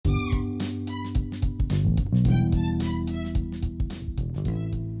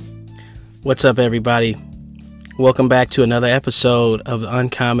What's up, everybody? Welcome back to another episode of The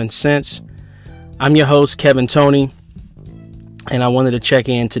Uncommon Sense. I'm your host, Kevin Tony, and I wanted to check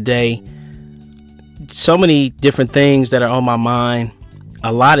in today. So many different things that are on my mind.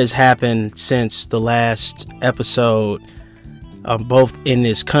 A lot has happened since the last episode, both in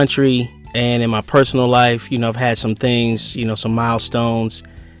this country and in my personal life. I've had some things, some milestones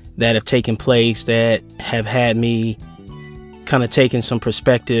that have taken place that have had me kind of taking some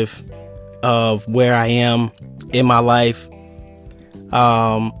perspective of where I am in my life.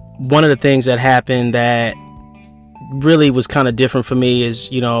 One of the things that happened that really was kind of different for me is,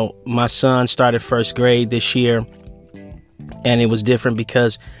 my son started first grade this year, and it was different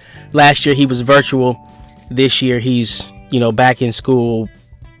because last year he was virtual. This year he's, back in school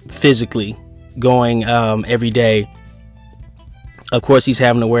physically, going every day. Of course, he's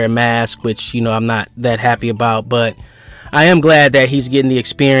having to wear a mask, which, I'm not that happy about, but I am glad that he's getting the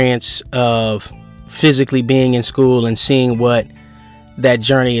experience of physically being in school and seeing what that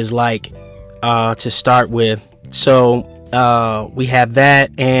journey is like to start with. So we have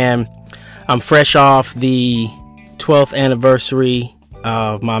that, and I'm fresh off the 12th anniversary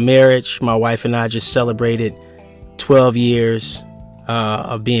of my marriage. My wife and I just celebrated 12 years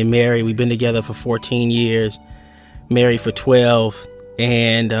of being married. We've been together for 14 years, married for 12,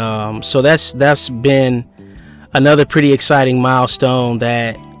 and so that's been another pretty exciting milestone,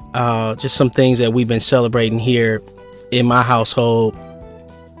 that just some things that we've been celebrating here in my household,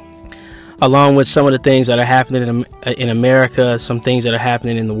 along with some of the things that are happening in America, some things that are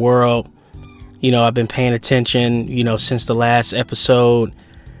happening in the world. I've been paying attention, since the last episode.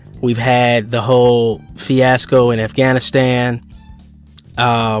 We've had the whole fiasco in Afghanistan,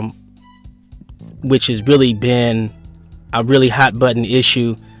 which has really been a really hot button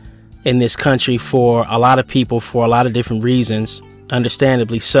issue in this country for a lot of people, for a lot of different reasons,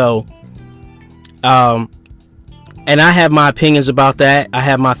 understandably so. And I have my opinions about that. I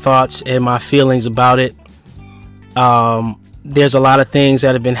have my thoughts and my feelings about it. There's a lot of things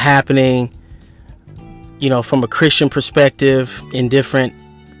that have been happening, from a Christian perspective in different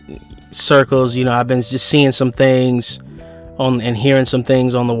circles. I've been just seeing some things and hearing some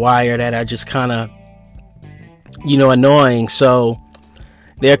things on the wire that are just kind of, annoying. So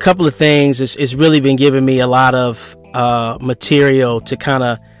there are a couple of things. It's really been giving me a lot of material to kind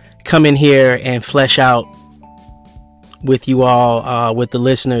of come in here and flesh out with you all, with the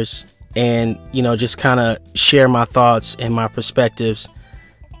listeners, and, just kind of share my thoughts and my perspectives,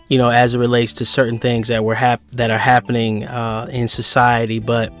 as it relates to certain things that are happening in society.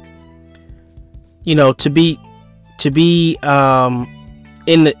 But, to be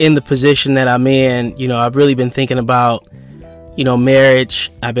in the position that I'm in, I've really been thinking about, marriage.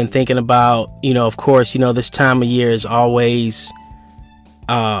 I've been thinking about, of course, this time of year is always,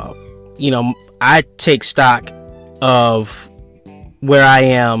 I take stock of where I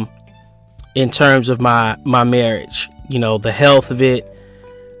am in terms of my marriage, the health of it,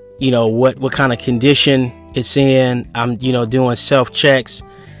 what kind of condition it's in. I'm, doing self checks,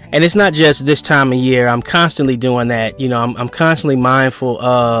 and it's not just this time of year. I'm constantly doing that. I'm constantly mindful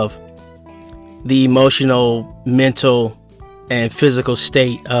of the emotional, mental, and physical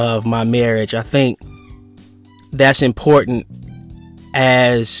state of my marriage. I think that's important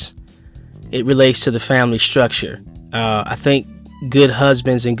as it relates to the family structure. I think good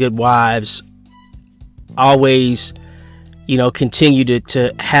husbands and good wives always, continue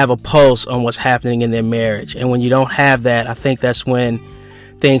to have a pulse on what's happening in their marriage. And when you don't have that, I think that's when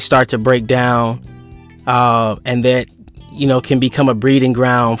things start to break down, and that, can become a breeding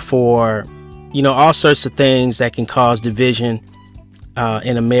ground for, all sorts of things that can cause division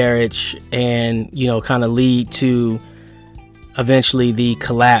in a marriage, and, kind of lead to eventually the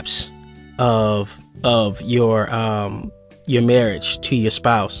collapse of your marriage to your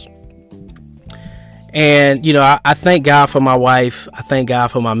spouse. And, I thank God for my wife. I thank God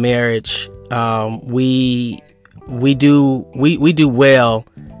for my marriage. We do well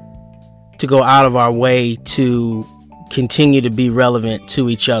to go out of our way to continue to be relevant to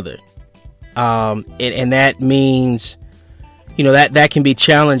each other. And that means, that can be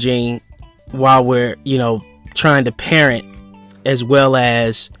challenging while we're, trying to parent, as well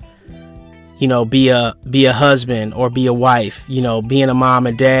as, be a husband or be a wife. Being a mom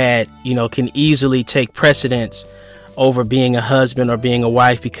and dad, can easily take precedence over being a husband or being a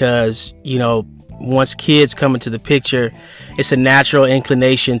wife, because, once kids come into the picture, it's a natural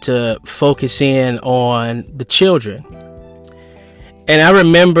inclination to focus in on the children. And I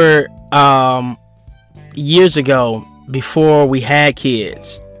remember years ago, before we had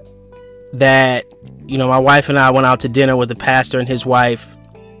kids, that, my wife and I went out to dinner with the pastor and his wife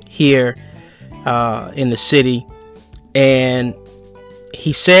here in the city, and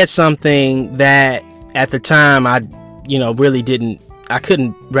he said something that at the time I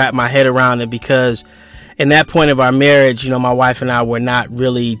couldn't wrap my head around it, because in that point of our marriage, my wife and I were not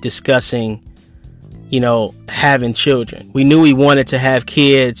really discussing, having children. We knew we wanted to have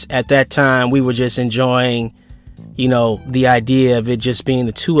kids. At that time, we were just enjoying, the idea of it just being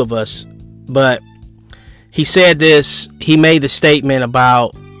the two of us. But he made the statement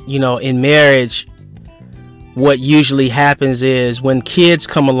about, in marriage, what usually happens is when kids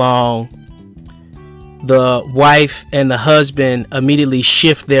come along, the wife and the husband immediately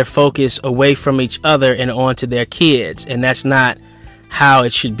shift their focus away from each other and onto their kids. And that's not how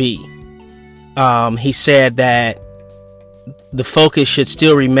it should be. He said that the focus should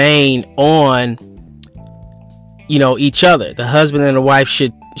still remain on, each other. The husband and the wife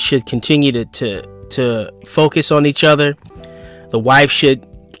should continue to focus on each other. The wife should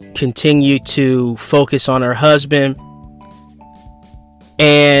continue to focus on her husband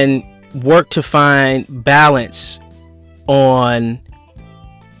and work to find balance on,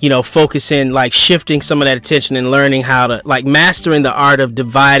 focusing, like shifting some of that attention and learning how to, like, mastering the art of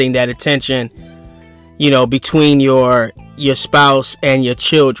dividing that attention, between your spouse and your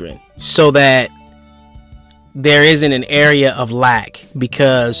children, so that there isn't an area of lack.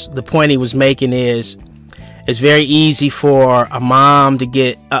 Because the point he was making is, it's very easy for a mom to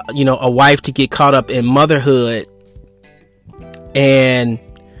get, a wife to get caught up in motherhood and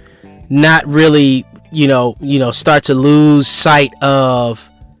not really, start to lose sight of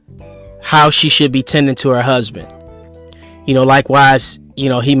how she should be tending to her husband. Likewise,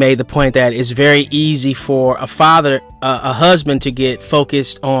 he made the point that it's very easy for a husband to get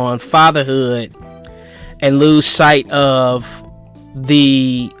focused on fatherhood and lose sight of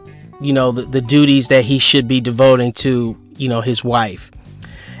the duties that he should be devoting to, his wife.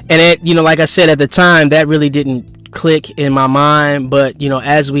 And it, like I said, at the time, that really didn't click in my mind. But,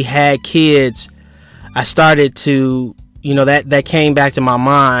 as we had kids, I started to, that came back to my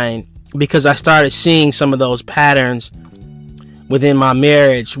mind, because I started seeing some of those patterns within my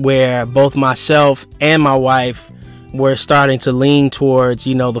marriage, where both myself and my wife were starting to lean towards,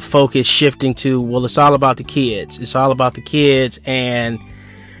 the focus shifting to, well, it's all about the kids. It's all about the kids. And,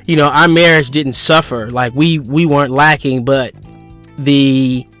 our marriage didn't suffer. Like, we weren't lacking, but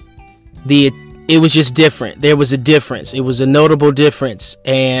it was just different. There was a difference. It was a notable difference.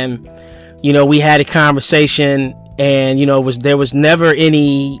 And, we had a conversation, and, there was never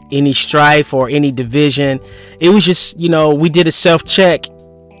any strife or any division. It was just, we did a self-check,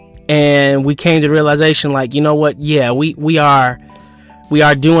 and we came to the realization, like, what? Yeah, we are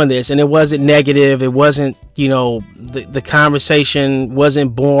doing this. And it wasn't negative. It wasn't, the conversation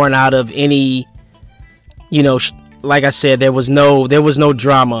wasn't born out of any, like I said, there was no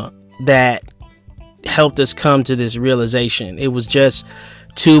drama that helped us come to this realization. It was just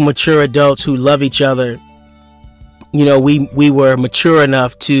two mature adults who love each other. We were mature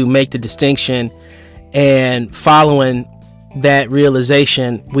enough to make the distinction, and following that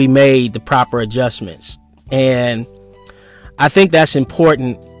realization, we made the proper adjustments. And I think that's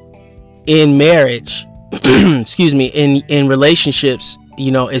important in marriage, excuse me, in relationships,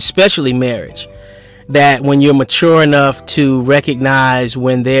 especially marriage, that when you're mature enough to recognize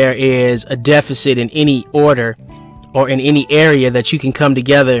when there is a deficit in any order or in any area, that you can come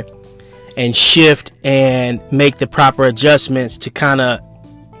together and shift and make the proper adjustments to kind of,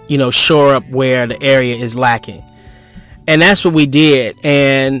 shore up where the area is lacking. And that's what we did.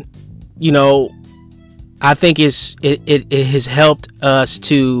 And, I think it has helped us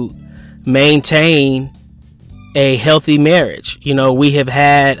to maintain a healthy marriage. We have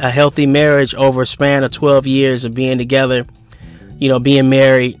had a healthy marriage over a span of 12 years of being together, being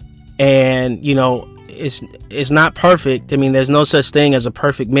married. And, it's not perfect. I mean, there's no such thing as a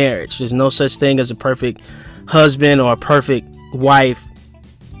perfect marriage. There's no such thing as a perfect husband or a perfect wife.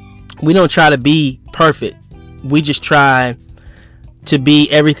 We don't try to be perfect. We just try to be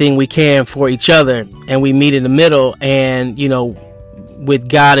everything we can for each other, and we meet in the middle. And, with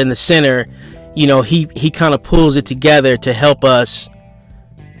God in the center, he kind of pulls it together to help us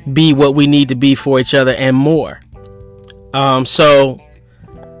be what we need to be for each other and more. So,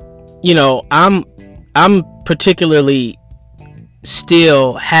 I'm particularly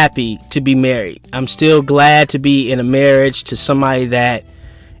still happy to be married. I'm still glad to be in a marriage to somebody that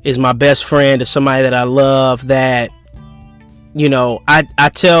is my best friend, to somebody that I love, that,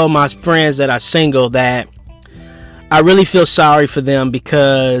 I tell my friends that are single that I really feel sorry for them,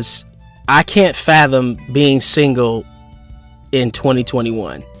 because I can't fathom being single in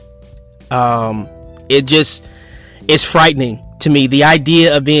 2021. It's frightening to me. The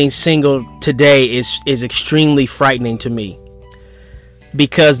idea of being single today is extremely frightening to me,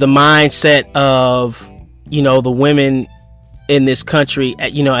 because the mindset of, you know, the women in this country,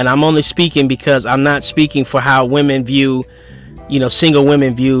 you know, and I'm only speaking because I'm not speaking for how women view, you know, single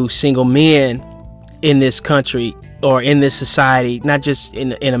women view single men in this country or in this society, not just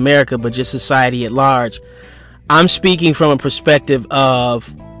in America, but just society at large. I'm speaking from a perspective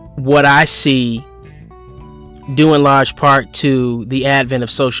of what I see due in large part to the advent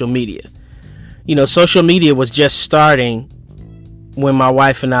of social media. You know, social media was just starting when my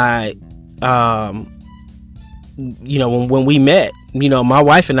wife and I, you know, when we met. You know, my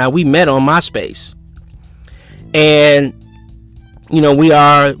wife and I, we met on MySpace. And, you know, we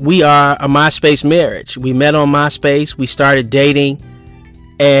are a MySpace marriage. We met on MySpace, we started dating,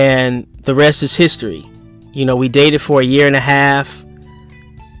 and the rest is history. You know, we dated for 1.5 years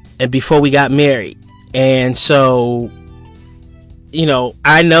and before we got married. And so, you know,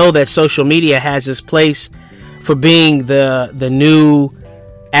 I know that social media has its place for being the new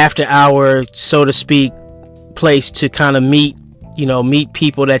after hour, so to speak, place to kind of meet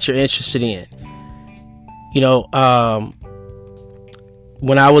people that you're interested in. You know,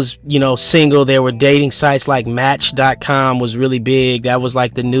 when I was, you know, single, there were dating sites like Match.com was really big. That was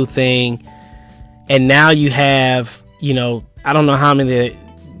like the new thing. And now you have, you know, I don't know how many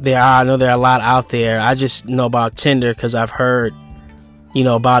there are. I know there are a lot out there. I just know about Tinder because I've heard, you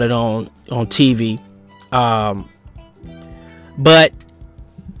know, about it on TV. But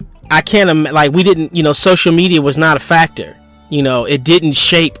I can't, like, we didn't, you know, social media was not a factor. You know, it didn't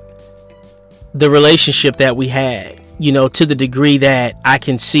shape the relationship that we had, you know, to the degree that I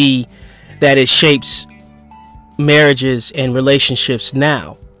can see that it shapes marriages and relationships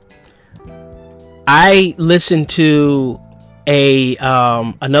now. I listened to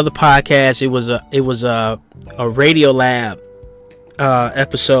another podcast. It was a Radiolab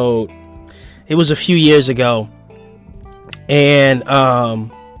episode. It was a few years ago, and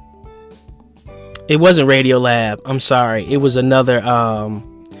it wasn't Radiolab. I'm sorry. It was another.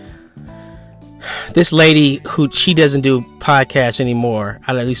 This lady who, she doesn't do podcasts anymore.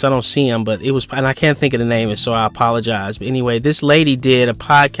 At least I don't see them. But it was, and I can't think of the name, so I apologize. But anyway, this lady did a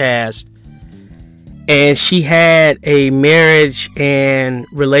podcast, and she had a marriage and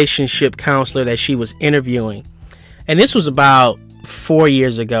relationship counselor that she was interviewing. And this was about 4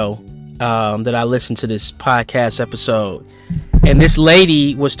 years ago that I listened to this podcast episode. And this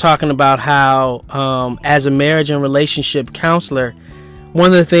lady was talking about how, as a marriage and relationship counselor, one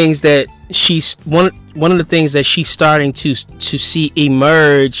of the things that she's starting to see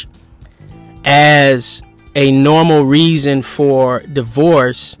emerge as a normal reason for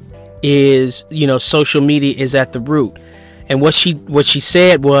divorce is, you know, social media is at the root. And what she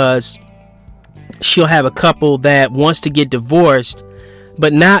said was, she'll have a couple that wants to get divorced,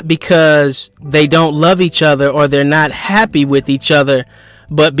 but not because they don't love each other or they're not happy with each other,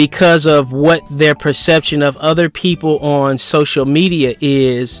 but because of what their perception of other people on social media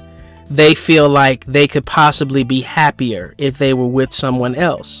is. They feel like they could possibly be happier if they were with someone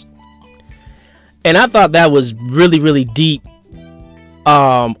else. And I thought that was really, really deep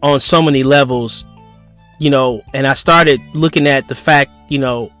on so many levels, you know. And I started looking at the fact, you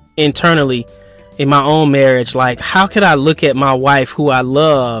know, internally in my own marriage, like, how could I look at my wife who I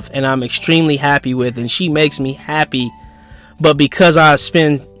love and I'm extremely happy with, and she makes me happy, but because I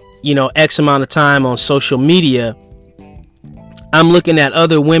spend, you know, X amount of time on social media, I'm looking at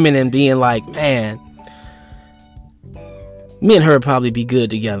other women and being like, man, me and her would probably be good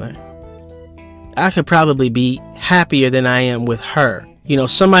together. I could probably be happier than I am with her. You know,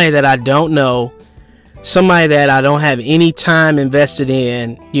 somebody that I don't know, somebody that I don't have any time invested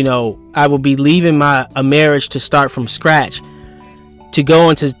in. You know, I will be leaving a marriage to start from scratch, to go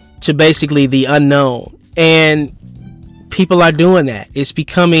into basically the unknown. And people are doing that. It's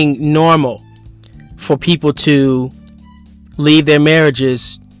becoming normal for people to leave their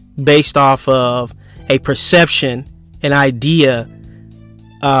marriages based off of a perception, an idea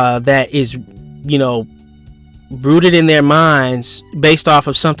that is, you know, rooted in their minds based off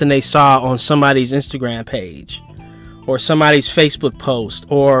of something they saw on somebody's Instagram page or somebody's Facebook post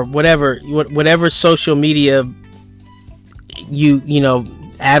or whatever social media you know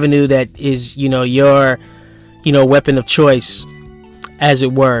avenue that is, you know, your, you know, weapon of choice, as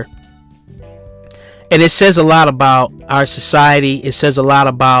it were. And it says a lot about our society. It says a lot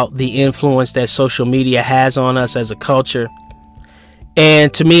about the influence that social media has on us as a culture.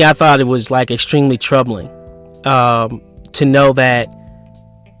 And to me, I thought it was like extremely troubling to know that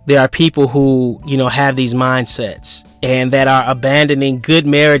there are people who, you know, have these mindsets and that are abandoning good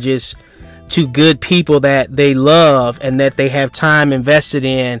marriages to good people that they love and that they have time invested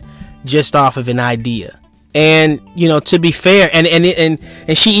in just off of an idea. And, you know, to be fair, and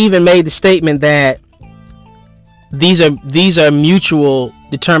she even made the statement that these are mutual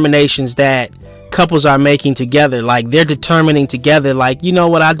determinations that couples are making together. Like, they're determining together, like, you know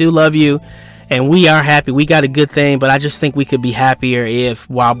what, I do love you and we are happy, we got a good thing, but I just think we could be happier if,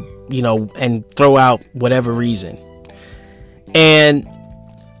 while, you know, and throw out whatever reason. And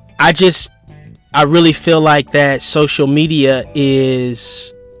I really feel like that social media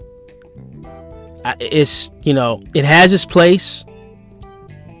is, you know, it has its place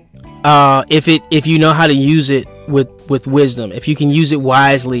if you know how to use it with wisdom. If you can use it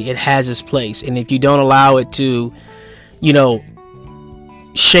wisely, it has its place. And if you don't allow it to, you know,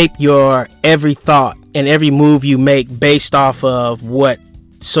 shape your every thought and every move you make based off of what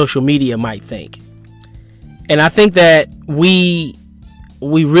social media might think. And I think that we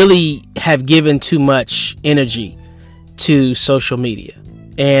really have given too much energy to social media.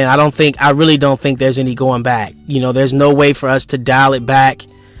 And I really don't think there's any going back. You know, there's no way for us to dial it back.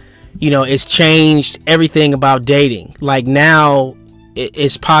 You know, it's changed everything about dating. Like, now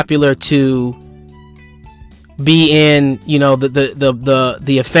it's popular to be in, you know,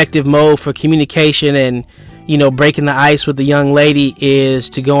 the effective mode for communication and, you know, breaking the ice with the young lady is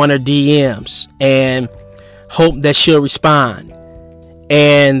to go on her DMs and hope that she'll respond.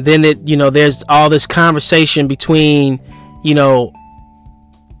 And then you know, there's all this conversation between, you know,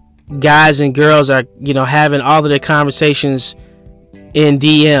 guys and girls are, you know, having all of their conversations in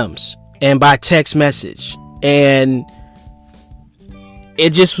DMs and by text message, and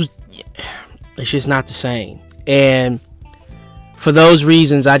it's just not the same. And for those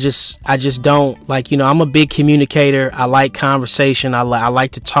reasons, I just don't like, you know, I'm a big communicator. I like conversation. I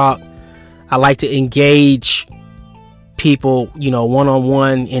like to talk. I like to engage people, you know,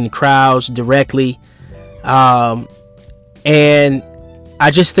 one-on-one in crowds directly. And I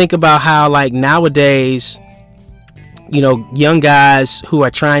just think about how, like, nowadays, you know, young guys who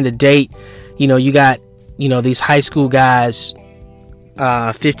are trying to date, you know, you got, you know, these high school guys,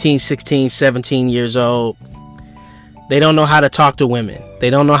 15, 16, 17 years old. They don't know how to talk to women. They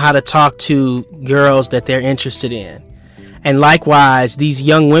don't know how to talk to girls that they're interested in. And likewise, these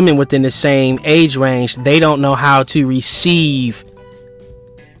young women within the same age range, they don't know how to receive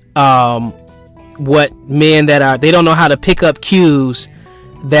what men that are, they don't know how to pick up cues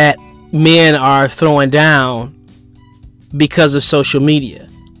that men are throwing down because of social media.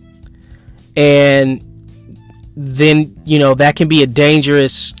 And then, you know, that can be a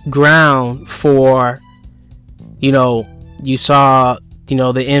dangerous ground for, you know, you saw, you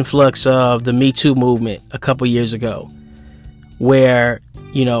know, the influx of the Me Too movement a couple years ago, where,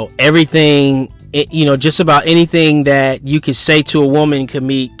 you know, everything, you know, just about anything that you could say to a woman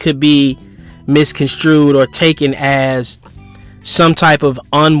could be misconstrued or taken as some type of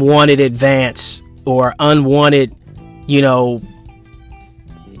unwanted advance or unwanted, you know,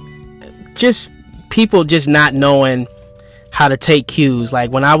 just people just not knowing how to take cues.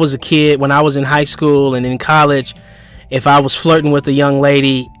 Like, when I was a kid, when I was in high school and in college, if I was flirting with a young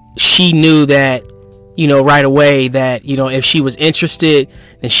lady, she knew that, you know, right away that, you know, if she was interested,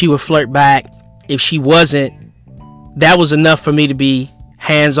 then she would flirt back. If she wasn't, that was enough for me to be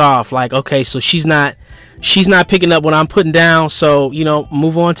hands off. Like, okay, so she's not picking up what I'm putting down, so, you know,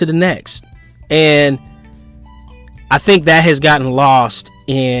 move on to the next. And I think that has gotten lost,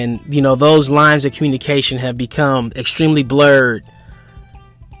 and, you know, those lines of communication have become extremely blurred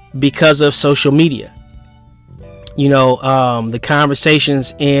because of social media. You know, the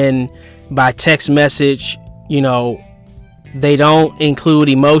conversations by text message, you know, they don't include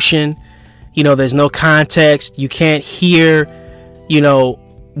emotion. You know, there's no context. You can't hear, you know,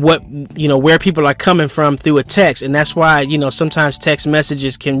 where people are coming from through a text. And that's why, you know, sometimes text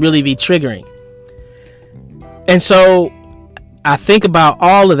messages can really be triggering. And so I think about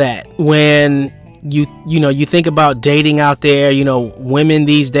all of that when you think about dating out there, you know, women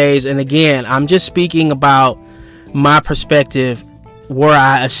these days. And again, I'm just speaking about my perspective, were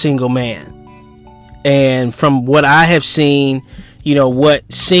I a single man. And from what I have seen, you know,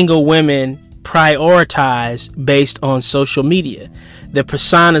 what single women prioritize based on social media, the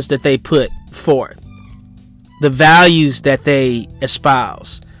personas that they put forth, the values that they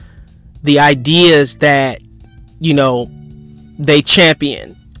espouse, the ideas that, you know, they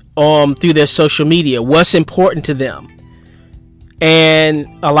champion through their social media, what's important to them. And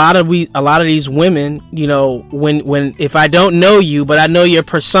a lot of these women, you know, when if I don't know you, but I know your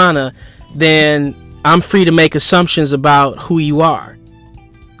persona, then I'm free to make assumptions about who you are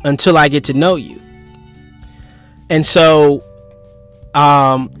until I get to know you. And so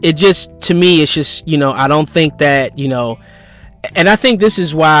it just, to me, it's just, you know, I don't think that, you know, and I think this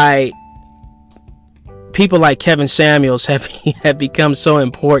is why people like Kevin Samuels have become so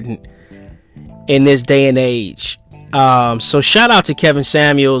important in this day and age. So shout out to Kevin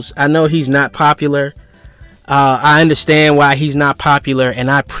Samuels. I know he's not popular. I understand why he's not popular,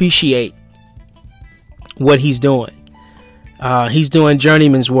 and I appreciate what he's doing. He's doing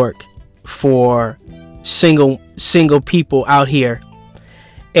journeyman's work for single people out here.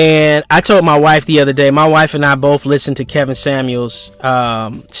 And I told my wife the other day, my wife and I both listen to Kevin Samuels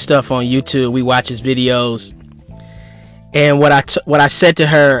stuff on YouTube. We watch his videos. And what I said to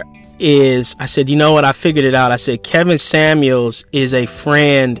her is, I said, you know what, I figured it out. I said, Kevin Samuels is a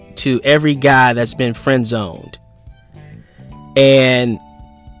friend to every guy that's been friend zoned. And,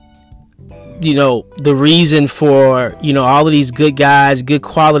 you know, the reason for, you know, all of these good guys, good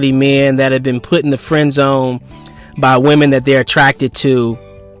quality men that have been put in the friend zone by women that they're attracted to,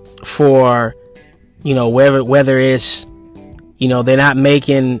 for, you know, whether it's, you know, they're not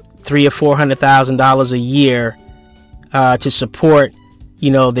making $300,000 or $400,000 a year to support,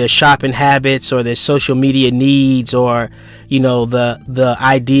 you know, their shopping habits or their social media needs, or, you know, the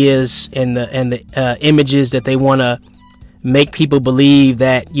ideas and the images that they want to make people believe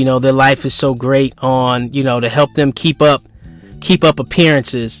that, you know, their life is so great on, you know, to help them keep up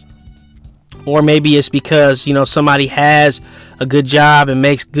appearances. Or maybe it's because, you know, somebody has a good job and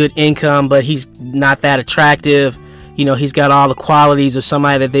makes good income, but he's not that attractive. You know, he's got all the qualities of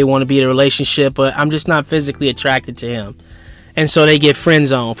somebody that they want to be in a relationship, but I'm just not physically attracted to him. And so they get friend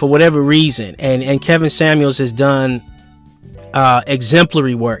zoned for whatever reason. And Kevin Samuels has done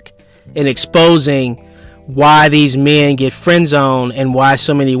exemplary work in exposing why these men get friend zoned and why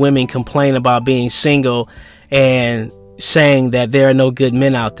so many women complain about being single and saying that there are no good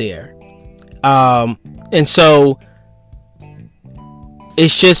men out there. And so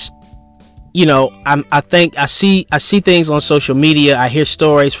it's just, you know, I think I see things on social media. I hear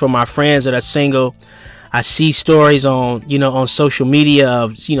stories from my friends that are single. I see stories on, you know, on social media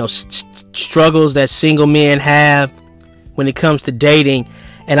of, you know, struggles that single men have when it comes to dating.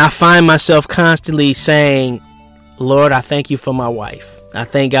 And I find myself constantly saying, Lord, I thank you for my wife. I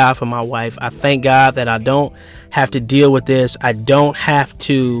thank God for my wife. I thank God that I don't have to deal with this. I just don't have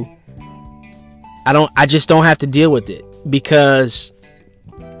to deal with it, because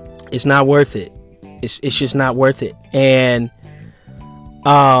it's not worth it. It's just not worth it. And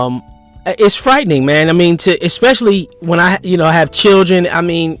it's frightening, man. I mean, especially when I have children. I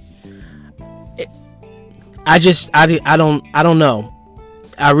mean, I don't know.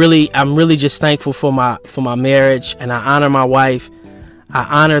 I'm really just thankful for my marriage, and I honor my wife.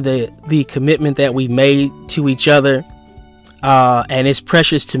 I honor the commitment that we've made to each other, and it's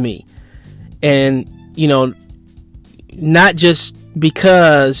precious to me. And, you know, not just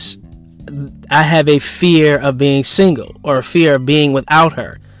because I have a fear of being single or a fear of being without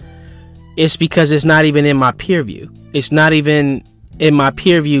her. It's because it's not even in my peer view. It's not even in my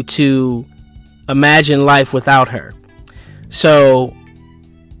peer view to imagine life without her. So,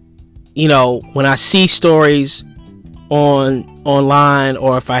 you know, when I see stories online,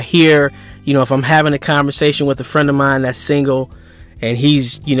 or if I hear, you know, if I'm having a conversation with a friend of mine that's single and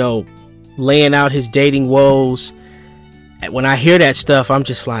he's, you know, laying out his dating woes, when I hear that stuff, I'm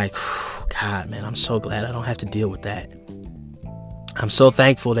just like, God, man, I'm so glad I don't have to deal with that. I'm so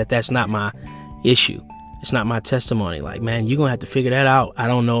thankful that that's not my issue. It's not my testimony. Like, man, you're going to have to figure that out. I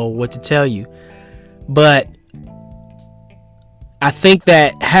don't know what to tell you. But I think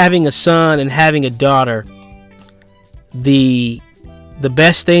that having a son and having a daughter, the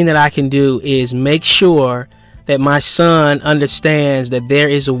best thing that I can do is make sure that my son understands that there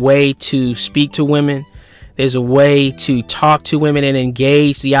is a way to speak to women. There's a way to talk to women and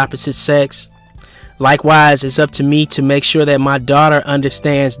engage the opposite sex. Likewise, it's up to me to make sure that my daughter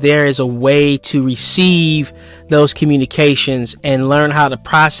understands there is a way to receive those communications and learn how to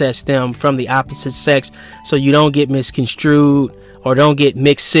process them from the opposite sex, so you don't get misconstrued or don't get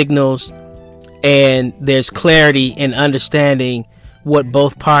mixed signals, and there's clarity in understanding what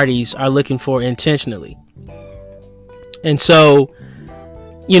both parties are looking for intentionally. And so,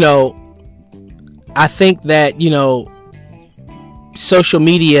 you know, I think that, you know, social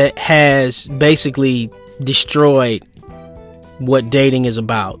media has basically destroyed what dating is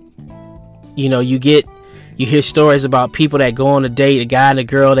about. You know, you hear stories about people that go on a date, a guy and a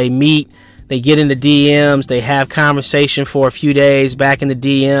girl, they meet, they get in the DMs, they have conversation for a few days back in the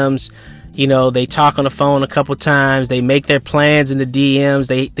DMs. You know, they talk on the phone a couple times, they make their plans in the DMs,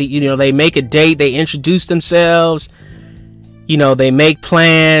 they make a date, they introduce themselves, you know, they make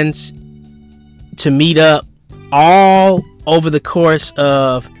plans to meet up, all over the course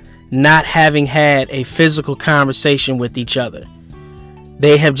of not having had a physical conversation with each other.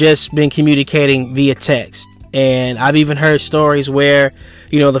 They have just been communicating via text. And I've even heard stories where,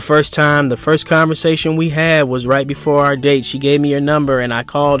 the first conversation we had was right before our date. She gave me her number and I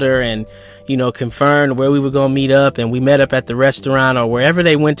called her and, confirmed where we were going to meet up, and we met up at the restaurant or wherever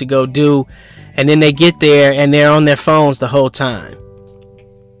they went to go do. And then they get there and they're on their phones the whole time.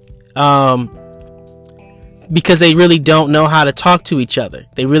 Because they really don't know how to talk to each other.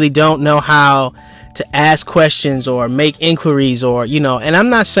 They really don't know how to ask questions or make inquiries, or, and I'm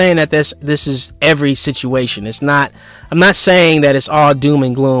not saying that this is every situation. I'm not saying that it's all doom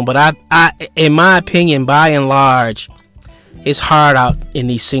and gloom, but I in my opinion, by and large, it's hard out in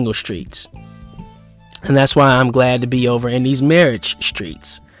these single streets. And that's why I'm glad to be over in these marriage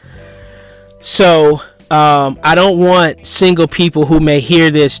streets. So, I don't want single people who may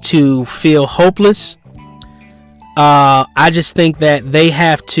hear this to feel hopeless. I just think that they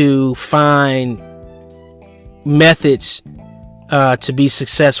have to find methods to be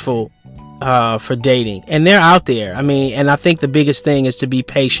successful for dating, and they're out there. And I think the biggest thing is to be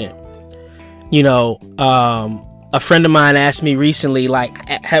patient. A friend of mine asked me recently, like,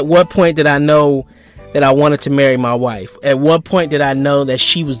 at what point did I know that I wanted to marry my wife? At what point did I know that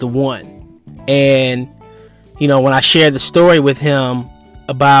she was the one? And when I shared the story with him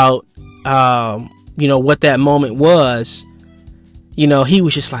about what that moment was, he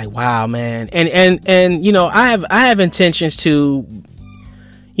was just like, wow, man. And I have intentions to,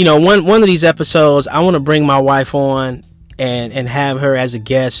 one of these episodes, I want to bring my wife on and have her as a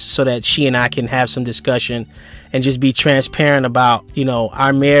guest so that she and I can have some discussion and just be transparent about,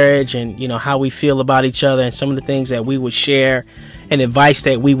 our marriage and, how we feel about each other and some of the things that we would share and advice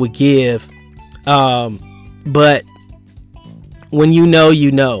that we would give. But when you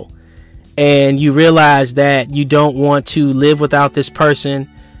know, and you realize that you don't want to live without this person,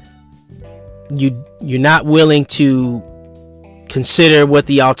 you're not willing to consider what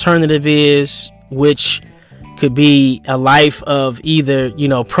the alternative is, which could be a life of either,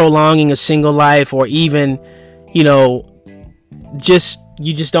 prolonging a single life, or even, you just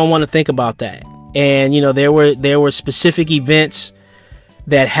don't want to think about that. And, there were specific events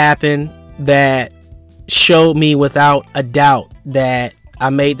that happened that showed me without a doubt that I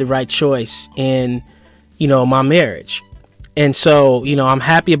made the right choice in, my marriage. And so, I'm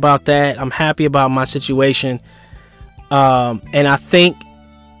happy about that. I'm happy about my situation. And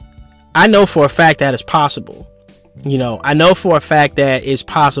I know for a fact that it's possible. I know for a fact that it's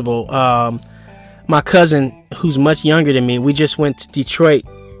possible. My cousin, who's much younger than me, we just went to Detroit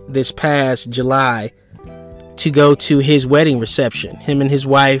this past July to go to his wedding reception. Him and his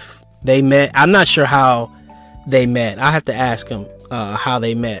wife, they met. I'm not sure how they met. I have to ask him how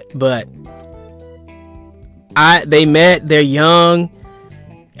they met, but they met, they're young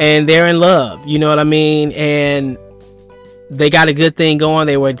and they're in love, you know what I mean? And they got a good thing going.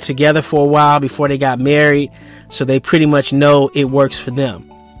 They were together for a while before they got married, so they pretty much know it works for them.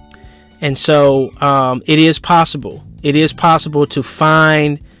 And so it is possible. It is possible to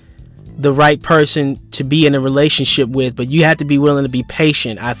find the right person to be in a relationship with, but you have to be willing to be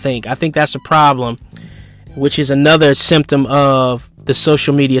patient. I think that's a problem, which is another symptom of the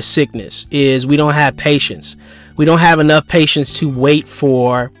social media sickness, is we don't have patience. We don't have enough patience to wait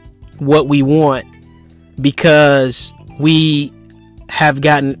for what we want, because we have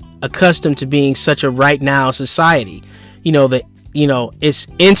gotten accustomed to being such a right now society. It's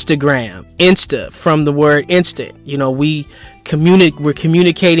Instagram, Insta, from the word instant. We're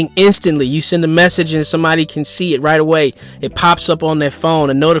communicating instantly. You send a message and somebody can see it right away. It pops up on their phone,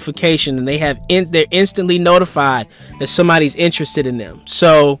 a notification, and they're instantly notified that somebody's interested in them.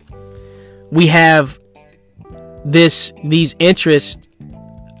 So we have these interests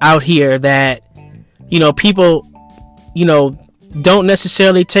out here that, people, don't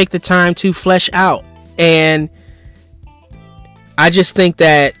necessarily take the time to flesh out. And I just think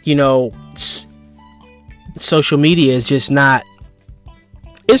that, social media is just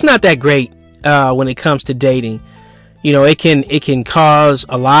it's not that great when it comes to dating. It can cause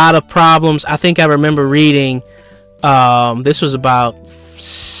a lot of problems. I think I remember reading, this was about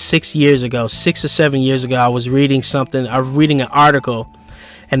 6 or 7 years ago. I was reading an article,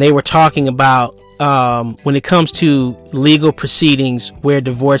 and they were talking about when it comes to legal proceedings where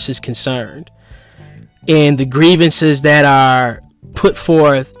divorce is concerned, and the grievances that are put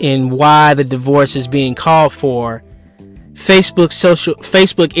forth in why the divorce is being called for.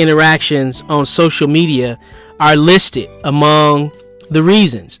 Facebook interactions on social media are listed among the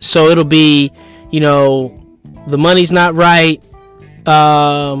reasons. So it'll be, the money's not right,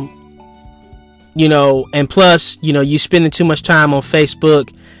 and plus, you spending too much time on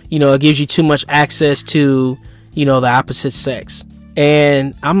Facebook, it gives you too much access to, the opposite sex.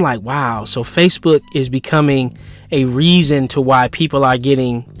 And I'm like, wow, so Facebook is becoming a reason to why people are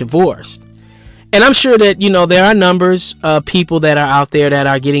getting divorced. And I'm sure that, there are numbers of people that are out there that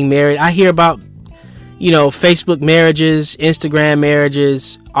are getting married. I hear about, Facebook marriages, Instagram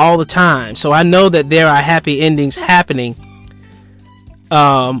marriages all the time. So I know that there are happy endings happening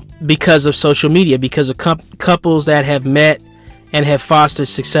because of social media, because of couples that have met and have fostered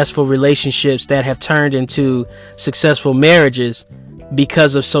successful relationships that have turned into successful marriages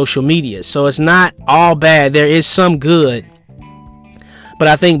because of social media. So it's not all bad. There is some good. But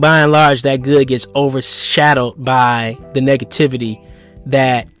I think by and large, that good gets overshadowed by the negativity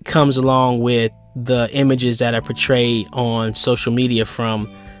that comes along with the images that are portrayed on social media from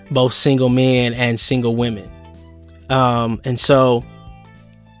both single men and single women. And so,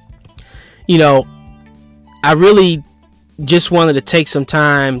 I really just wanted to take some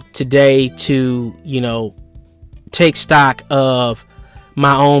time today to, take stock of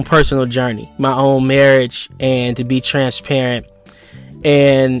my own personal journey, my own marriage, and to be transparent.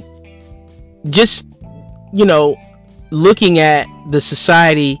 And just, looking at the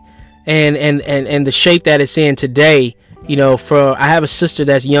society and the shape that it's in today, I have a sister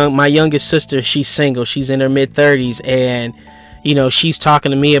that's young. My youngest sister, she's single. She's in her mid-30s. And, she's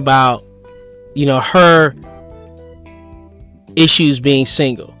talking to me about, her issues being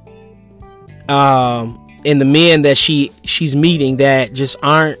single. And the men that she's meeting that just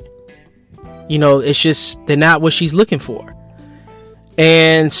aren't, it's just, they're not what she's looking for.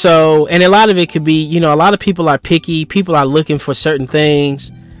 And so, and a lot of it could be, a lot of people are picky. People are looking for certain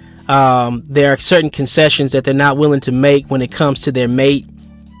things. There are certain concessions that they're not willing to make when it comes to their mate.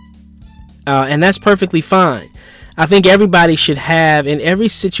 And that's perfectly fine. I think everybody should have, in every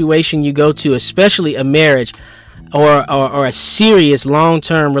situation you go to, especially a marriage or a serious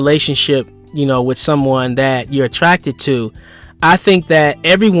long-term relationship, with someone that you're attracted to, I think that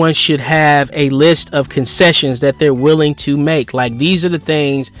everyone should have a list of concessions that they're willing to make. Like, these are the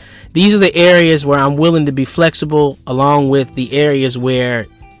things, these are the areas where I'm willing to be flexible, along with the areas where,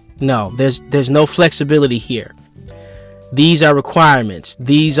 no, there's no flexibility here. These are requirements.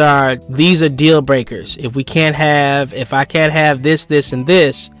 These are deal breakers. If I can't have this, and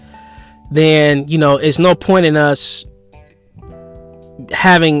this, then, it's no point in us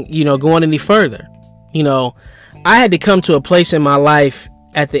having, going any further. I had to come to a place in my life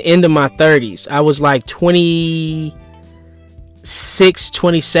at the end of my 30s. I was like 26,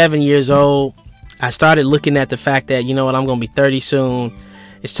 27 years old. I started looking at the fact that, I'm going to be 30 soon.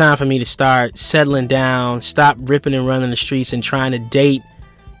 It's time for me to start settling down, stop ripping and running the streets and trying to date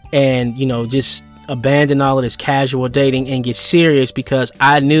and, just abandon all of this casual dating and get serious, because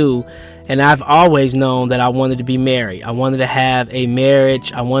I knew, and I've always known, that I wanted to be married. I wanted to have a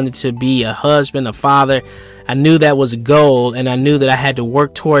marriage. I wanted to be a husband, a father. I knew that was a goal, and I knew that I had to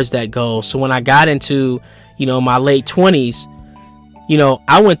work towards that goal. So when I got into, my late 20s,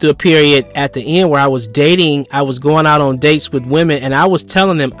 I went through a period at the end where I was dating. I was going out on dates with women, and I was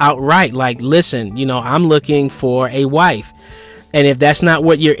telling them outright, like, listen, I'm looking for a wife. And if that's not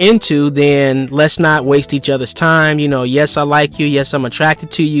what you're into, then let's not waste each other's time. Yes, I like you. Yes, I'm attracted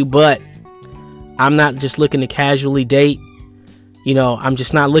to you, but I'm not just looking to casually date. I'm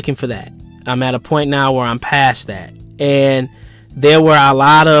just not looking for that. I'm at a point now where I'm past that. And there were a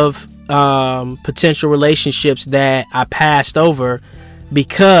lot of potential relationships that I passed over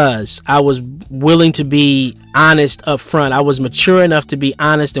because I was willing to be honest up front. I was mature enough to be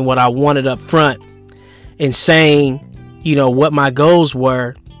honest in what I wanted up front and saying, what my goals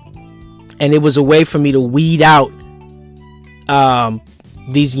were. And it was a way for me to weed out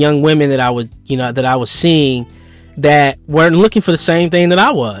these young women that I was seeing that weren't looking for the same thing that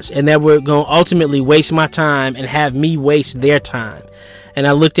I was, and that were going to ultimately waste my time and have me waste their time. And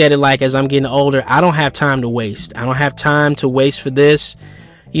I looked at it like, as I'm getting older, I don't have time to waste. I don't have time to waste for this.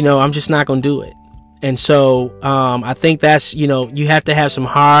 I'm just not going to do it. And so I think that's, you have to have some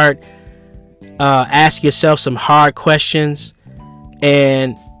hard, ask yourself some hard questions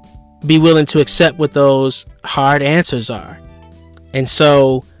and be willing to accept what those hard answers are. And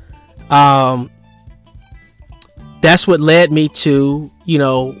so that's what led me to,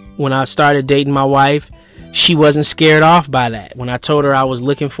 when I started dating my wife, she wasn't scared off by that. When I told her I was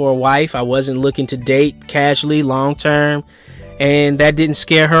looking for a wife, I wasn't looking to date casually, long term, and that didn't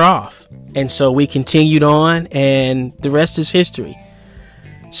scare her off. And so we continued on, and the rest is history.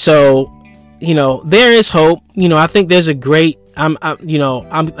 So, there is hope. I think there's a great, I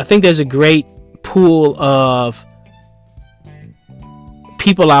think there's a great pool of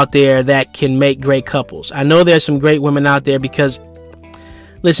people out there that can make great couples. I know there's some great women out there because,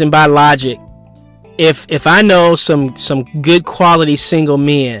 listen, by logic, if I know some good quality single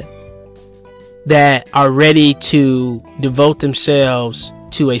men that are ready to devote themselves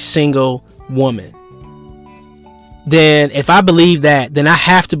to a single woman, then if I believe that, then I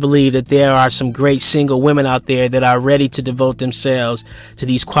have to believe that there are some great single women out there that are ready to devote themselves to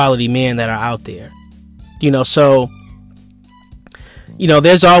these quality men that are out there. So,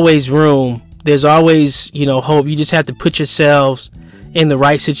 there's always room. There's always, hope. You just have to put yourselves in the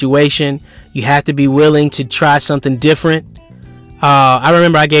right situation. You have to be willing to try something different. I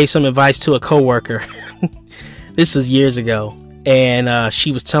remember I gave some advice to a coworker. This was years ago. And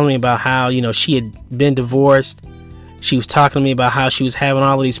she was telling me about how, she had been divorced. She was talking to me about how she was having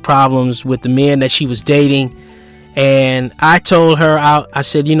all of these problems with the men that she was dating. And I told her, I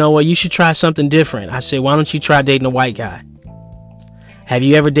said, you know what, you should try something different. I said, why don't you try dating a white guy? Have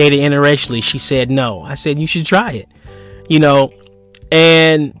you ever dated interracially? She said no. I said, you should try it.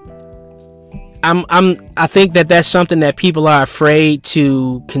 And I think that that's something that people are afraid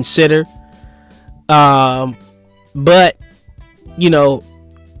to consider. But,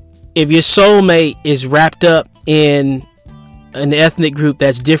 if your soulmate is wrapped up in an ethnic group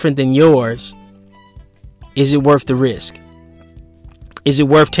that's different than yours, is it worth the risk? Is it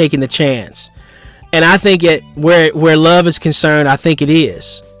worth taking the chance? And I think where love is concerned, I think it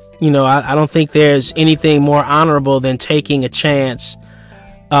is. I don't think there's anything more honorable than taking a chance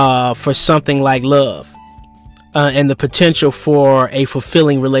for something like love and the potential for a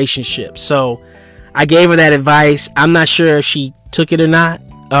fulfilling relationship. So I gave her that advice. I'm not sure if she took it or not.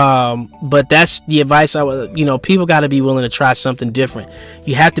 But that's the advice I would, people got to be willing to try something different.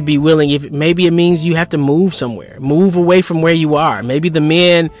 You have to be willing. Maybe it means you have to move somewhere, move away from where you are. Maybe the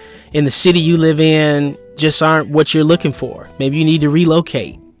men in the city you live in just aren't what you're looking for. Maybe you need to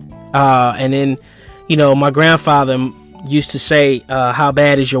relocate. And then, my grandfather used to say, how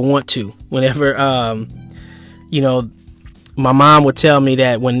bad is your want to? Whenever, my mom would tell me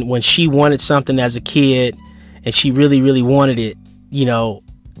that when she wanted something as a kid and she really, really wanted it,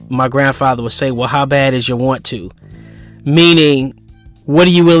 my grandfather would say, well, how bad is your want to? Meaning, what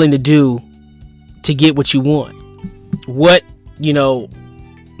are you willing to do to get what you want? What are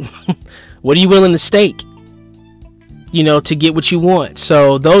you willing to stake, to get what you want?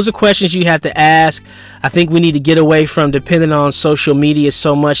 So those are questions you have to ask. I think we need to get away from depending on social media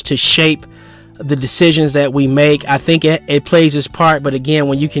so much to shape the decisions that we make. I think it plays its part, but again,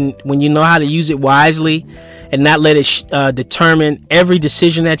 when you know how to use it wisely and not let it determine every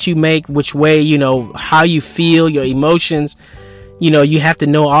decision that you make, which way, how you feel, your emotions, you have to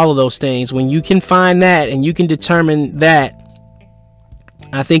know all of those things. When you can find that and you can determine that,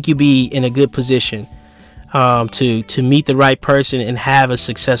 I think you'll be in a good position to meet the right person and have a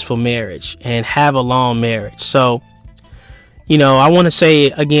successful marriage and have a long marriage. So, I want to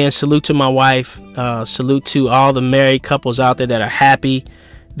say again, salute to my wife, salute to all the married couples out there that are happy,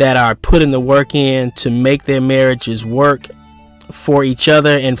 that are putting the work in to make their marriages work for each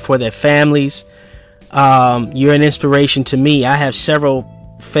other and for their families. You're an inspiration to me. I have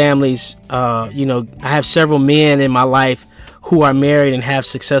several families, I have several men in my life who are married and have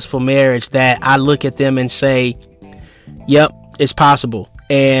successful marriage that I look at them and say, yep, it's possible.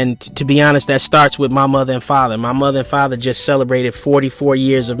 And to be honest, that starts with my mother and father. My mother and father just celebrated 44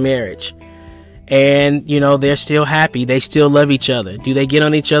 years of marriage. And, they're still happy. They still love each other. Do they get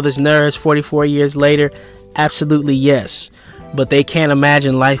on each other's nerves 44 years later? Absolutely, yes. But they can't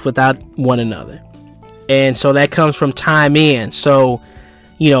imagine life without one another. And so that comes from time in. So,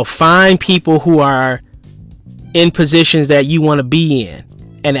 find people who are in positions that you want to be in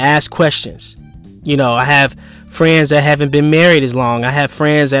and ask questions. I have friends that haven't been married as long. I have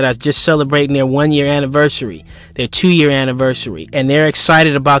friends that are just celebrating their 1-year anniversary, their 2-year anniversary, and they're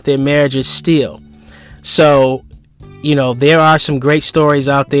excited about their marriages still. So, there are some great stories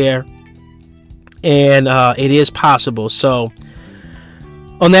out there, and it is possible. So,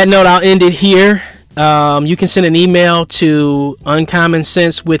 on that note, I'll end it here. You can send an email to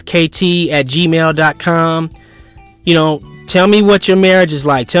uncommonsensewithkt@gmail.com. Tell me what your marriage is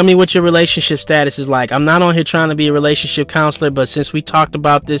like. Tell me what your relationship status is like. I'm not on here trying to be a relationship counselor, but since we talked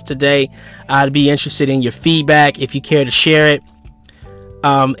about this today, I'd be interested in your feedback if you care to share it.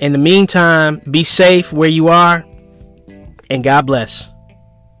 In the meantime, be safe where you are, and God bless.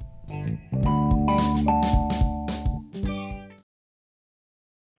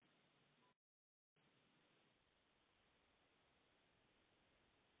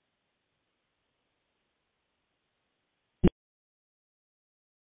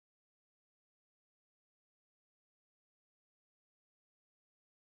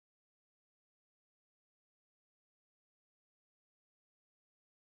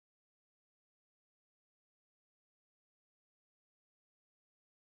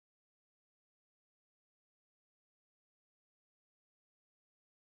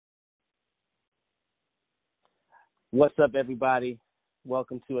 What's up, everybody?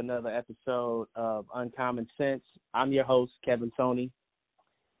 Welcome to another episode of Uncommon Sense. I'm your host, Kevin Tony,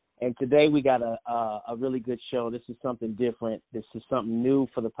 and today we got a really good show. This is something different. This is something new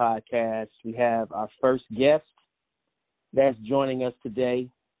for the podcast. We have our first guest that's joining us today,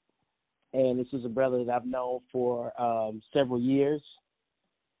 and this is a brother that I've known for several years.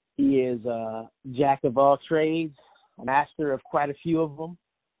 He is a jack of all trades, a master of quite a few of them.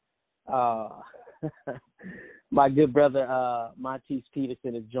 My good brother, Monteith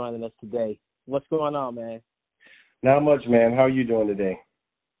Peterson, is joining us today. What's going on, man? Not much, man. How are you doing today?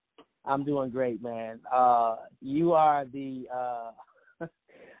 I'm doing great, man. You are the,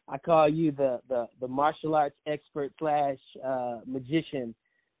 I call you the martial arts expert / magician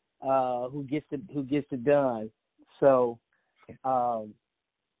who gets it done. So,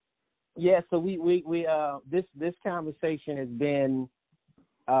 yeah. So we this conversation has been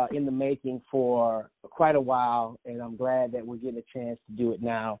in the making for quite a while, and I'm glad that we're getting a chance to do it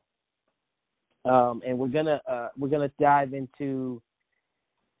now. And we're gonna dive into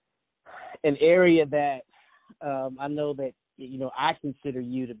an area that I know that I consider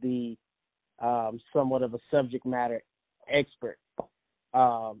you to be somewhat of a subject matter expert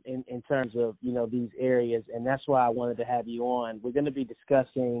in terms of these areas, and that's why I wanted to have you on. We're going to be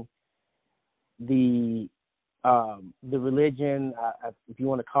discussing the religion, if you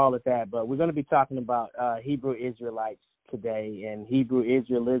want to call it that, but we're going to be talking about Hebrew Israelites today and Hebrew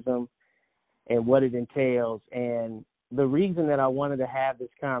Israelism and what it entails. And the reason that I wanted to have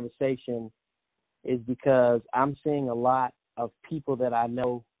this conversation is because I'm seeing a lot of people that I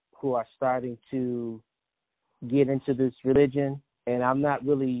know who are starting to get into this religion, and I'm not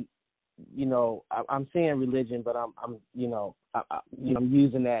really, I'm saying religion, but I'm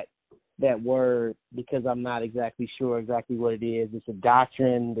using that word because I'm not exactly sure exactly what it is. It's a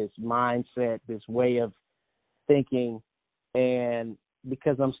doctrine, this mindset, this way of thinking. And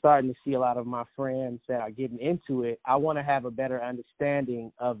because I'm starting to see a lot of my friends that are getting into it, I want to have a better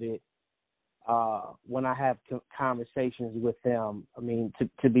understanding of it when I have conversations with them. I mean,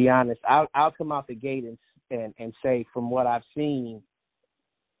 to be honest, I'll come out the gate and say, from what I've seen,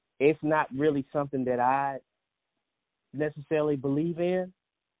 it's not really something that I necessarily believe in.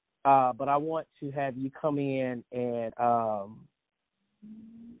 But I want to have you come in and,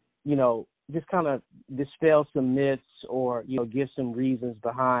 just kind of dispel some myths or, give some reasons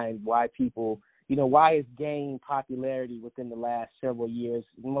behind why people, why it's gained popularity within the last several years,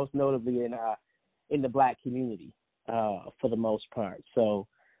 most notably in the Black community for the most part. So,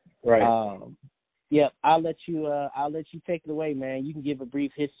 right. Yeah, I'll let you take it away, man. You can give a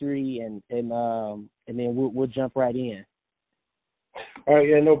brief history and then we'll jump right in. All right,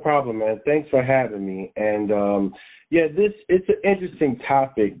 yeah, no problem, man. Thanks for having me. And it's an interesting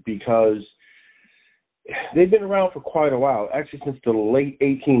topic because they've been around for quite a while, actually since the late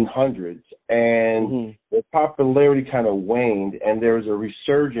 1800s, and their popularity kind of waned, and there was a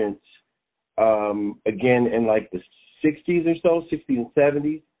resurgence again in like the 60s or so, 60s and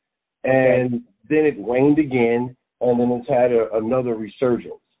 70s, and then it waned again, and then it's had another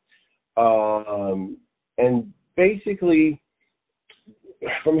resurgence. And basically,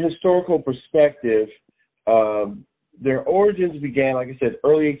 from a historical perspective, their origins began, like I said,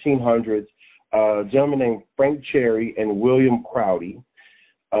 early 1800s. A gentleman named Frank Cherry and William Crowdy.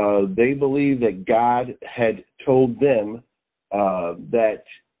 They believed that God had told them that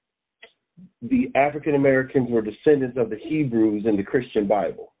the African Americans were descendants of the Hebrews in the Christian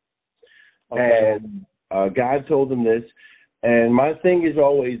Bible. Okay. And God told them this. And my thing is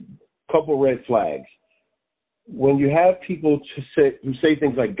always a couple red flags. When you have people who say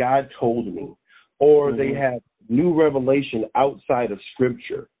things like God told me, or they have new revelation outside of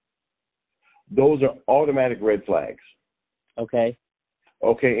Scripture, those are automatic red flags. Okay.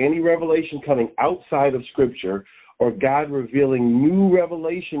 Any revelation coming outside of Scripture, or God revealing new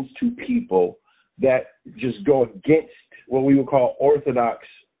revelations to people that just go against what we would call Orthodox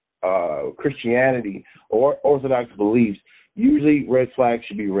Christianity or Orthodox beliefs, usually red flags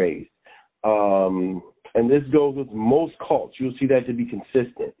should be raised. And this goes with most cults. You'll see that to be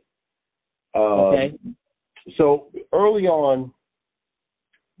consistent. So early on,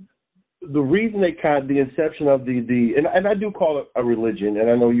 the reason the inception of and I do call it a religion, and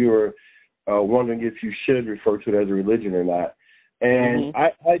I know you were wondering if you should refer to it as a religion or not. And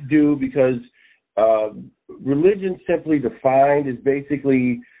I do, because religion, simply defined, is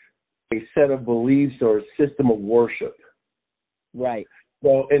basically a set of beliefs or a system of worship. Right.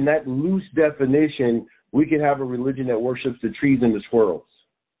 So in that loose definition, we can have a religion that worships the trees and the squirrels.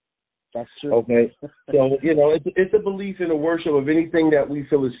 That's true. Okay, so it's a belief in the worship of anything that we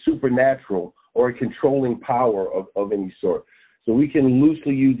feel is supernatural or a controlling power of any sort. So we can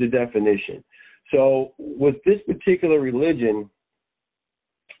loosely use the definition. So with this particular religion,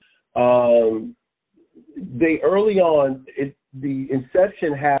 they early on, the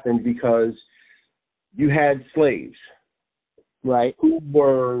inception happened because you had slaves, right, who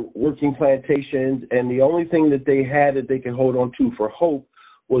were working plantations, and the only thing that they had that they could hold on to for hope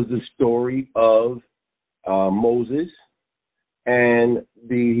was the story of Moses and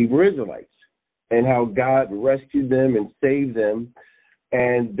the Hebrew Israelites and how God rescued them and saved them.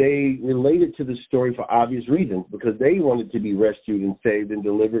 And they related to the story for obvious reasons, because they wanted to be rescued and saved and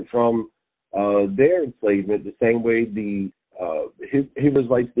delivered from their enslavement the same way the Hebrew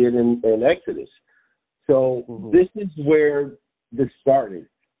Israelites did in Exodus. So this is where this started.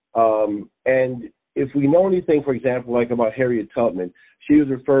 And if we know anything, for example, like about Harriet Tubman, she was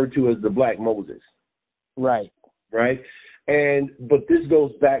referred to as the Black Moses. Right. Right? But this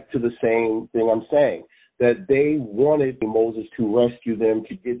goes back to the same thing I'm saying, that they wanted Moses to rescue them,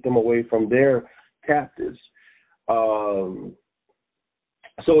 to get them away from their captives. So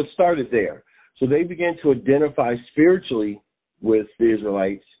it started there. So they began to identify spiritually with the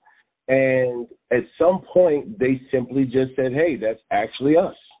Israelites, and at some point they simply just said, hey, that's actually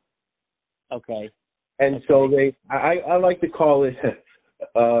us. Okay. And so I like to call it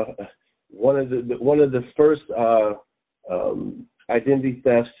one of the first identity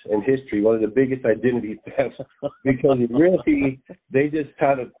thefts in history, one of the biggest identity thefts, because really they just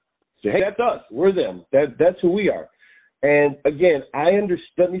kind of say, hey, that's us, we're them, that's who we are. And again,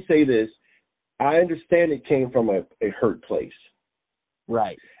 let me say this, I understand it came from a hurt place.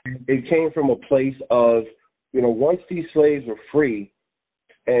 Right. It came from a place of, once these slaves were free,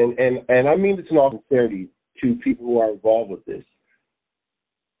 and I mean this in all sincerity to people who are involved with this.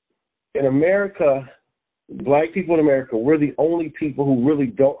 In America, Black people in America, we're the only people who really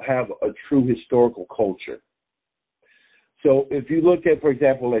don't have a true historical culture. So if you look at, for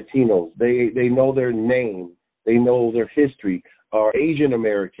example, Latinos, they know their name, they know their history, or Asian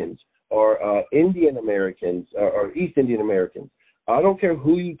Americans, or Indian Americans, or East Indian Americans. I don't care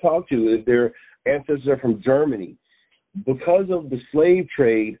who you talk to, if their ancestors are from Germany. Because of the slave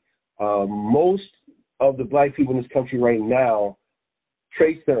trade, most of the Black people in this country right now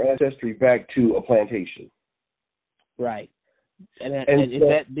trace their ancestry back to a plantation. Right. And is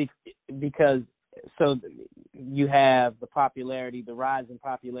that because you have the rise in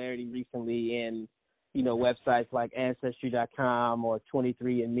popularity recently in, websites like Ancestry.com or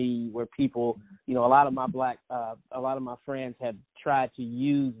 23andMe, where people, a lot of my friends have tried to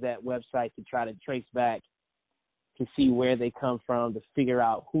use that website to try to trace back to see where they come from, to figure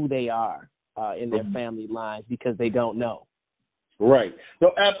out who they are in their family lines, because they don't know. Right.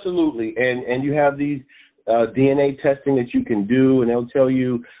 No, absolutely. And you have these DNA testing that you can do, and they'll tell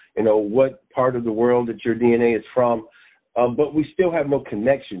you, what part of the world that your DNA is from, but we still have no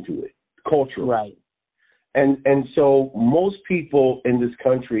connection to it culturally. Right. And so most people in this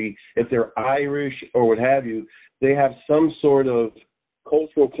country, if they're Irish or what have you, they have some sort of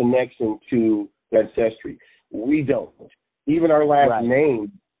cultural connection to ancestry. We don't. Even our last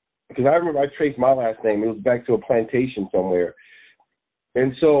name, because I remember I traced my last name. It was back to a plantation somewhere.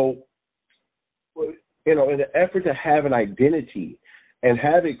 And so, in an effort to have an identity and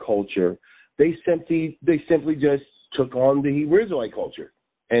have a culture, they simply just took on the Hebrew Israelite culture,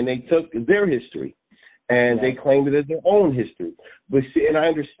 and they took their history, and they claimed it as their own history. But see, and I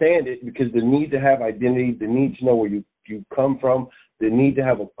understand it, because the need to have identity, the need to know where you come from, the need to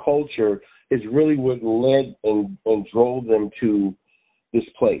have a culture is really what led and drove them to this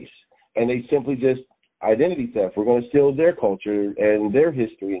place. And they simply just identity theft. We're going to steal their culture and their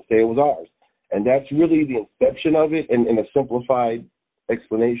history and say it was ours. And that's really the inception of it in a simplified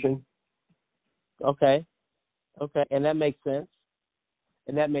explanation. Okay. And that makes sense.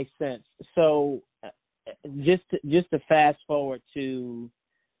 So just to fast forward to,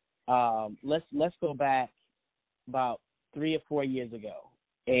 let's go back about 3 or 4 years ago.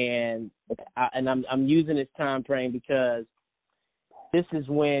 And I'm using this time frame because this is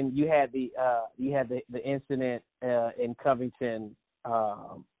when you had the incident in Covington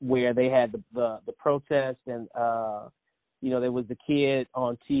where they had the protest, and there was the kid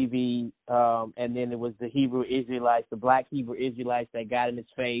on TV, and then there was the Hebrew Israelites, the Black Hebrew Israelites that got in his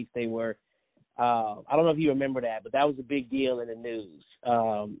face. They were I don't know if you remember that, but that was a big deal in the news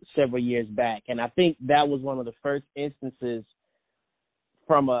several years back, and I think that was one of the first instances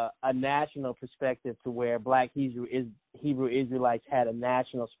from a national perspective to where Black Hebrew Israelites had a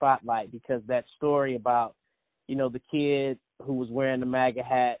national spotlight, because that story about, the kid who was wearing the MAGA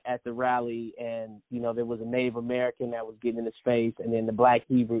hat at the rally, and, there was a Native American that was getting in his face, and then the Black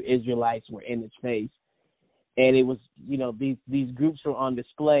Hebrew Israelites were in his face. And it was, these groups were on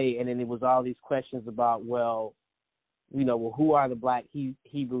display, and then it was all these questions about, who are the Black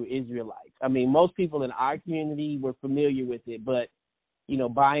Hebrew Israelites? I mean, most people in our community were familiar with it, but,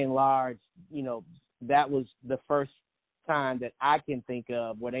 by and large, that was the first time that I can think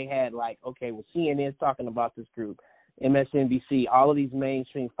of where they had CNN's talking about this group, MSNBC, all of these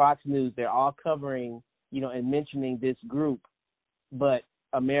mainstream, Fox News, they're all covering, and mentioning this group, but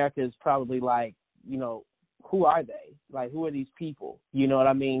America is probably like, who are they? Like, who are these people? You know what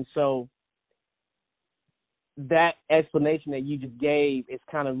I mean? So that explanation that you just gave is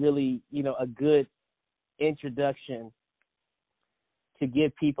kind of really, a good introduction to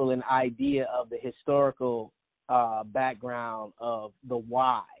give people an idea of the historical background of the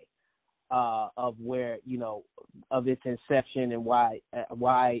why of where, of its inception and why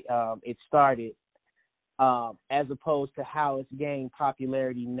it started, as opposed to how it's gained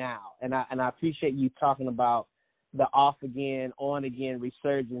popularity now. And I appreciate you talking about the off again, on again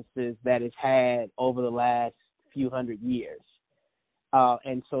resurgences that it's had over the last few hundred years.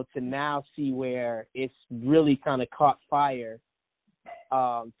 And so to now see where it's really kind of caught fire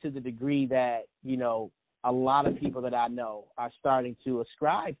to the degree that, a lot of people that I know are starting to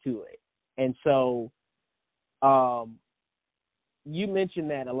ascribe to it. And so you mentioned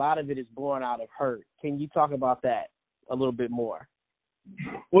that a lot of it is born out of hurt. Can you talk about that a little bit more?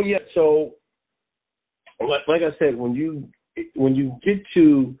 Well, yeah. So, like I said, when you get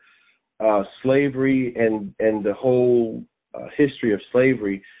to slavery and the whole history of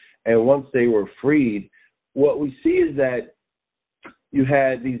slavery, and once they were freed, what we see is that you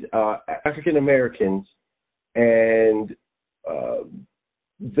had these African Americans, and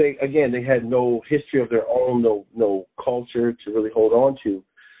they had no history of their own, no culture to really hold on to.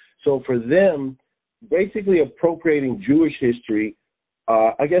 So for them, basically appropriating Jewish history,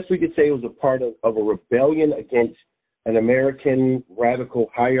 I guess we could say it was a part of a rebellion against an American radical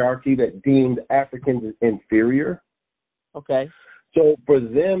hierarchy that deemed Africans inferior. Okay. So for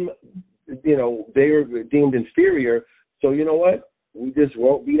them, they were deemed inferior. So you know what? We just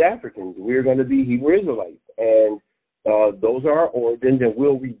won't be Africans. We're going to be Hebrew Israelites. And those are our origins, and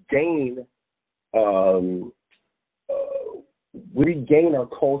we'll regain our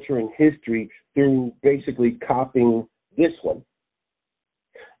culture and history through basically copying this one.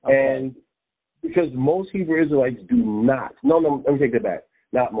 Okay. And because most Hebrew Israelites do not, let me take that back,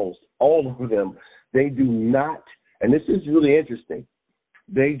 not most, all of them, they do not, and this is really interesting,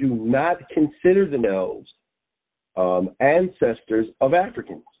 they do not consider themselves ancestors of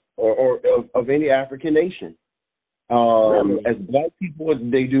Africans or of any African nation. Really? As Black people,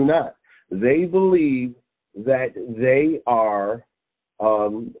 they do not. They believe that they are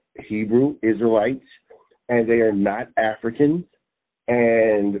Hebrew Israelites, and they are not Africans.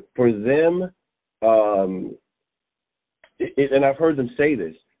 And for them, and I've heard them say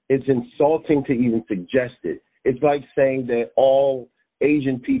this, it's insulting to even suggest it. It's like saying that all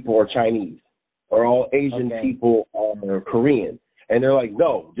Asian people are Chinese or all Asian people are Korean. And they're like,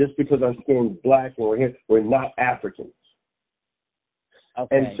 no, just because our skin's black and we're here, we're not Africans.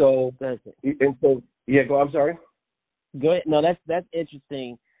 Okay. And so, yeah, I'm sorry. Go ahead. No, that's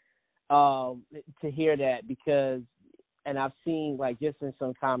interesting to hear that, because, and I've seen, like, just in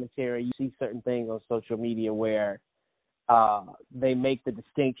some commentary, you see certain things on social media where they make the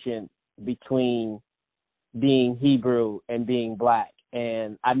distinction between being Hebrew and being Black.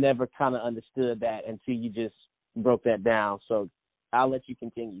 And I never kind of understood that until you just broke that down. So I'll let you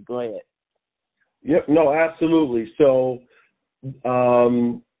continue. Go ahead. Yep. No, absolutely. So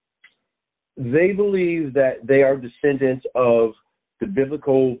they believe that they are descendants of the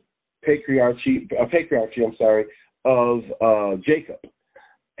biblical patriarchy, of Jacob.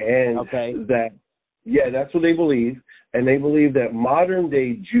 And that's what they believe. And they believe that modern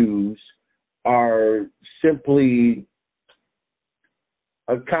day Jews are simply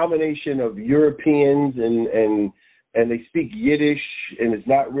a combination of Europeans and they speak Yiddish, and it's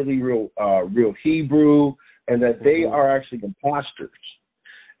not really real Hebrew, and that they are actually imposters.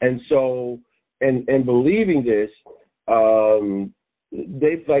 And so, and believing this,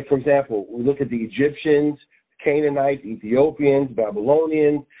 they, like, for example, we look at the Egyptians, Canaanites, Ethiopians,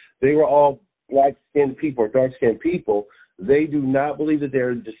 Babylonians, they were all black-skinned people or dark-skinned people. They do not believe that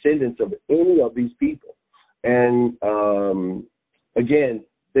they're descendants of any of these people. And again,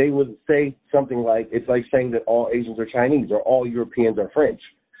 they would say something like, it's like saying that all Asians are Chinese or all Europeans are French.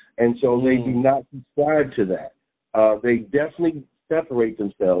 And so they do not subscribe to that. They definitely separate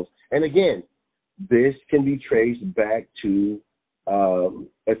themselves. And again, this can be traced back to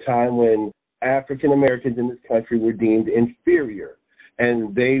a time when African Americans in this country were deemed inferior,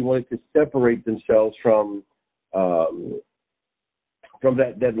 and they wanted to separate themselves from that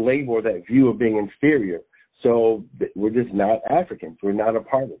label or that view of being inferior. So we're just not Africans. We're not a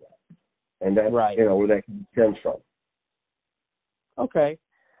part of that, and that's right. Where that stems from. Okay,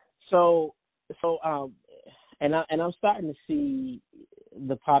 so and I'm starting to see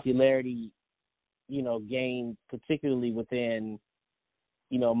the popularity, gain, particularly within,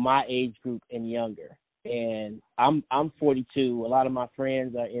 my age group and younger. And I'm 42. A lot of my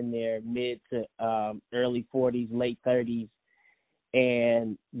friends are in their mid to early 40s, late 30s,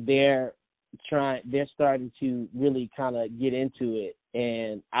 and they're starting to really kind of get into it.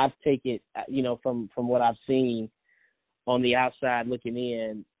 And I've taken it, from what I've seen on the outside looking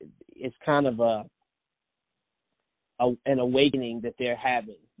in, it's kind of an awakening that they're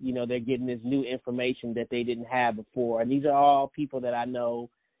having. They're getting this new information that they didn't have before. And these are all people that I know,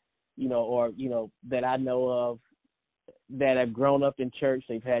 that I know of that have grown up in church.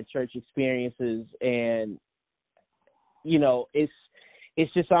 They've had church experiences, and,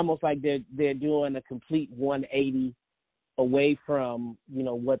 it's just almost like they're doing a complete 180 away from,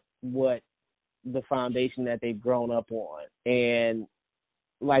 what the foundation that they've grown up on. And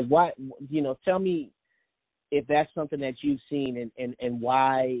like, what, tell me if that's something that you've seen, and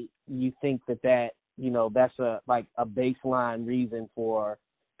why you think that that's a baseline reason for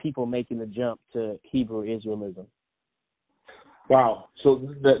people making the jump to Hebrew Israelism. Wow. So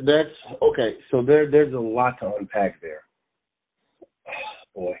that's okay. So there's a lot to unpack there.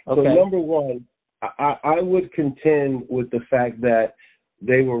 Boy. Okay. So number one, I would contend with the fact that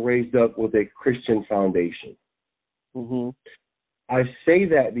they were raised up with a Christian foundation. Mm-hmm. I say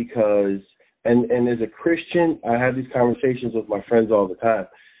that because, and as a Christian, I have these conversations with my friends all the time,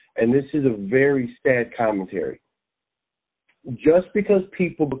 and this is a very sad commentary. Just because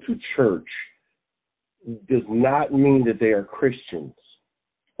people go to church does not mean that they are Christians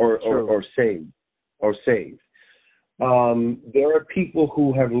or saved. There are people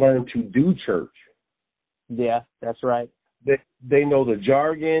who have learned to do church. Yeah, that's right. They know the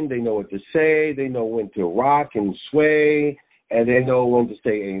jargon. They know what to say. They know when to rock and sway, and they know when to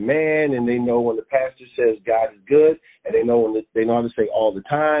say amen, and they know when the pastor says God is good, and they know they know how to say all the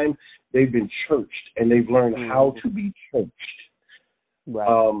time. They've been churched, and they've learned how to be churched. Right.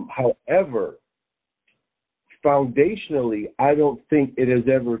 However, foundationally, I don't think it has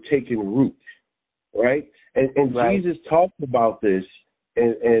ever taken root, right? And right. Jesus talks about this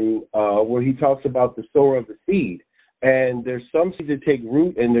in where he talks about the sower of the seed. And there's some seeds that take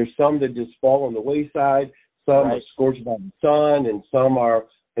root, and there's some that just fall on the wayside. Some right. are scorched by the sun, and some are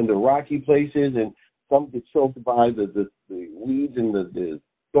in the rocky places, and some get choked by the weeds and the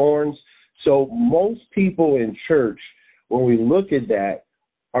thorns. So most people in church, when we look at that,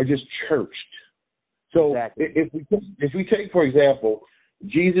 are just churched. So exactly. if we take, for example,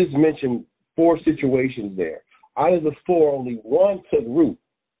 Jesus mentioned 4 situations there. Out of the 4, only one took root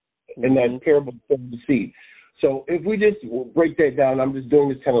in that parable of the seed. So if we just break that down, I'm just doing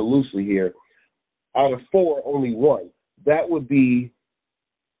this kind of loosely here. Out of 4, only one. That would be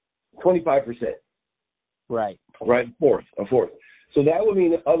 25%. Right. Right, a fourth. So that would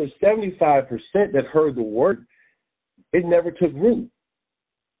mean the other 75% that heard the word, it never took root.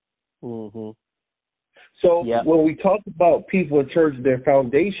 Mm-hmm. So when we talk about people in church, their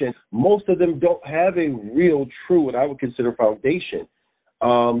foundation, most of them don't have a real, true, what I would consider foundation.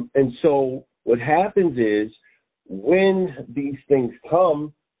 And so what happens is when these things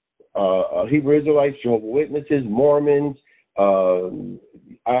come, Hebrew Israelites, Jehovah's Witnesses, Mormons,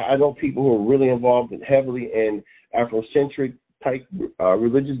 I know people who are really involved heavily in Afrocentric type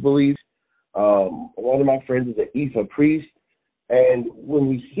religious beliefs. One of my friends is an Ifa priest. And when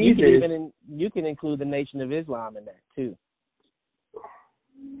we see you can include the Nation of Islam in that too.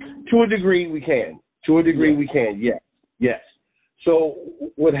 To a degree, we can. We can. Yes. So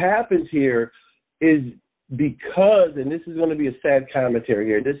what happens here is because, and this is going to be a sad commentary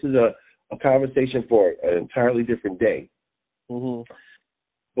here. This is a conversation for an entirely different day. Mm-hmm.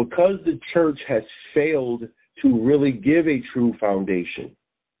 Because the church has failed to really give a true foundation.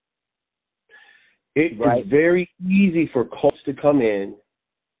 It is very easy for cults to come in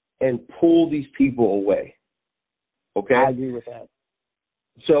and pull these people away. Okay? I agree with that.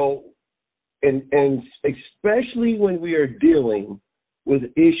 So, and especially when we are dealing with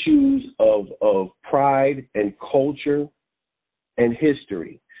issues of pride and culture and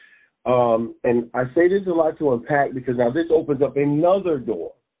history. And I say there's a lot to unpack because now this opens up another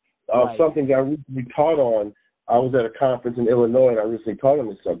door of something that I recently taught on I was at a conference in Illinois, and I recently taught on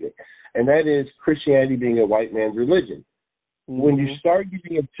this subject, and that is Christianity being a white man's religion. Mm-hmm. When you start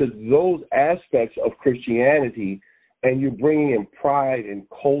getting into those aspects of Christianity and you're bringing in pride and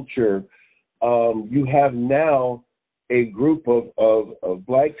culture, you have now a group of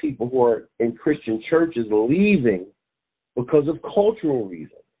black people who are in Christian churches leaving because of cultural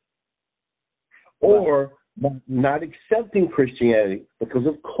reasons, or not accepting Christianity because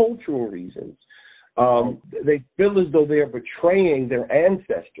of cultural reasons. They feel as though they are betraying their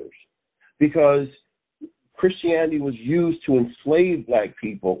ancestors because Christianity was used to enslave black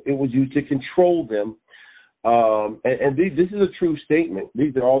people. It was used to control them. This is a true statement.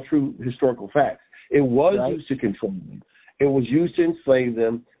 These are all true historical facts. It was used to control them. It was used to enslave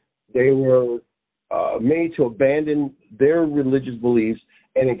them. They were made to abandon their religious beliefs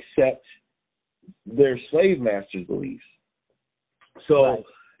and accept their slave masters' beliefs. So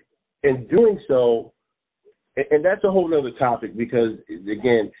in doing so, and that's a whole other topic because,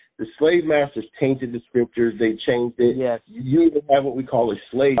 again, the slave masters tainted the scriptures. They changed it. Yes. You even have what we call a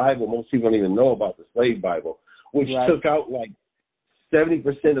slave Bible. Most people don't even know about the slave Bible, which took out like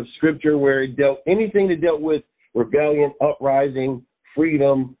 70% of scripture where it anything that dealt with rebellion, uprising,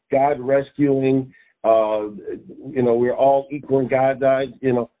 freedom, God rescuing, we're all equal in God's eyes,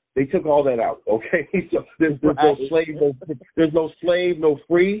 they took all that out, okay? So there's no slave, there's no slave, no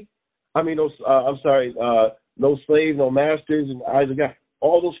free. No slave, no masters, and eyes of God.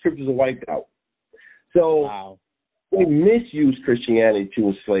 All those scriptures are wiped out. So they misuse Christianity to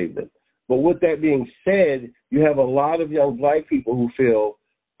enslave them. But with that being said, you have a lot of young black people who feel,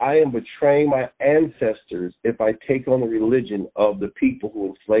 I am betraying my ancestors if I take on the religion of the people who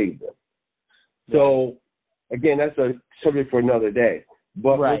enslaved them. So, again, that's a subject for another day.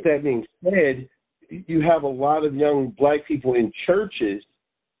 But with that being said, you have a lot of young black people in churches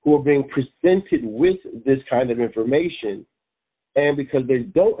who are being presented with this kind of information. And because they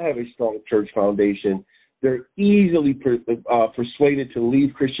don't have a strong church foundation, they're easily persuaded to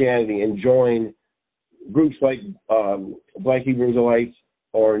leave Christianity and join groups like Black Hebrew Israelites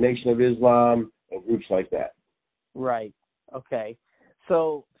or Nation of Islam and groups like that. Right. Okay.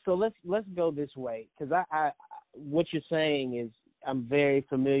 So let's go this way, because I what you're saying is I'm very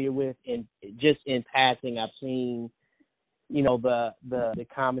familiar with, and just in passing I've seen the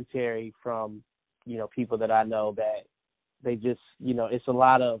commentary from people that I know that they just it's a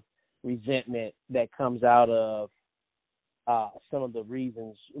lot of resentment that comes out of some of the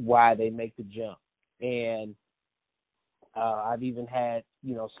reasons why they make the jump. And I've even had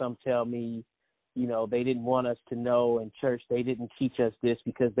some tell me they didn't want us to know in church, they didn't teach us this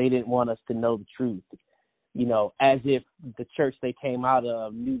because they didn't want us to know the truth, as if the church they came out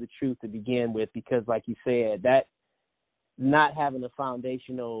of knew the truth to begin with, because like you said, that not having a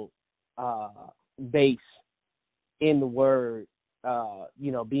foundational base in the word,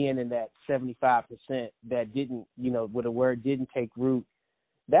 being in that 75% that didn't, where the word didn't take root,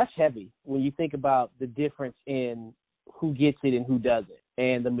 that's heavy when you think about the difference in who gets it and who doesn't,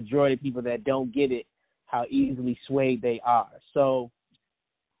 and the majority of people that don't get it, how easily swayed they are. So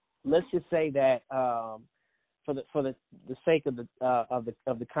let's just say that for the sake of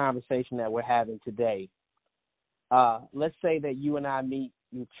the conversation that we're having today, let's say that you and I meet,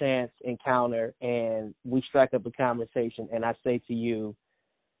 you chance encounter, and we strike up a conversation, and I say to you,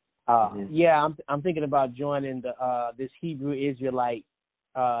 I'm thinking about joining this Hebrew Israelite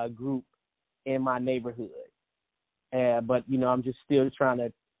group in my neighborhood, but I'm just still trying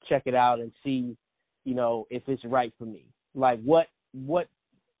to check it out and see, if it's right for me. Like, what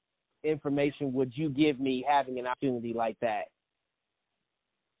information would you give me having an opportunity like that?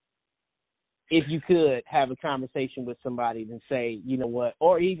 If you could have a conversation with somebody and say, what,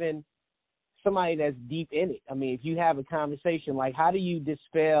 or even somebody that's deep in it. I mean, if you have a conversation, like, how do you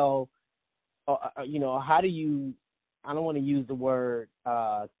dispel, how do you, I don't want to use the word,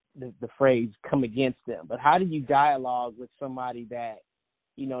 the phrase come against them, but how do you dialogue with somebody that,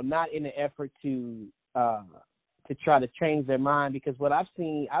 not in an effort to try to change their mind? Because what I've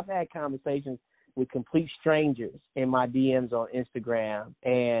seen, I've had conversations with complete strangers in my DMs on Instagram,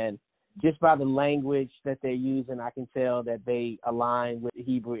 and just by the language that they're using, I can tell that they align with the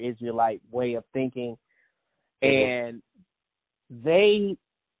Hebrew Israelite way of thinking. And they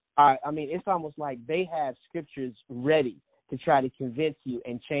are, it's almost like they have scriptures ready to try to convince you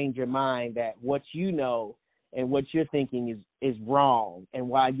and change your mind that what you know and what you're thinking is wrong, and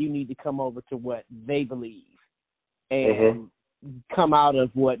why you need to come over to what they believe and come out of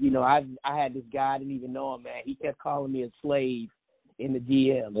what, I had this guy, I didn't even know him, man. He kept calling me a slave in the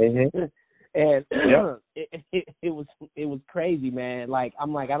DM. And it was crazy, man. Like,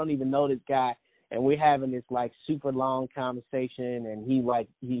 I'm like, I don't even know this guy, and we're having this like super long conversation, and he was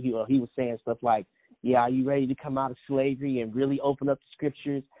saying stuff like, yeah, are you ready to come out of slavery and really open up the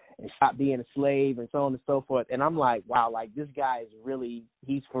scriptures and stop being a slave and so on and so forth? And I'm like, wow, like this guy is really,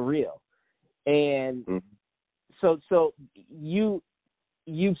 he's for real. And so you've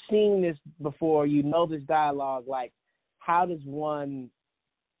seen this before, you know this dialogue. Like, how would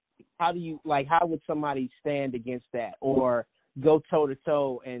somebody stand against that or go toe to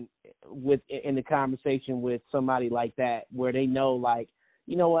toe and in the conversation with somebody like that, where they know, like,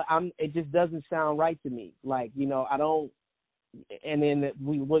 you know what, it just doesn't sound right to me. Like, you know, I don't, and then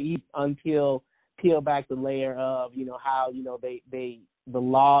we until peel back the layer of, you know, how, you know, the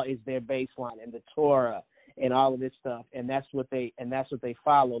law is their baseline and the Torah and all of this stuff, and that's what they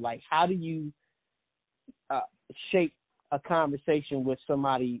follow. Like, how do you shape a conversation with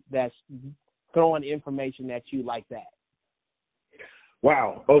somebody that's throwing information at you like that?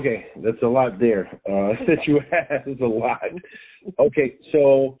 Wow. Okay, that's a lot there that you have. It's a lot. Okay,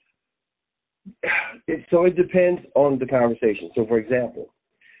 so it depends on the conversation. So, for example,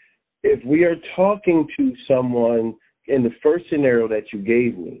 if we are talking to someone in the first scenario that you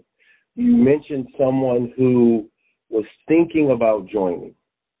gave me, you mentioned someone who was thinking about joining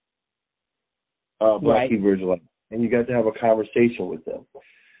Black Hebrew Israelites, and you got to have a conversation with them,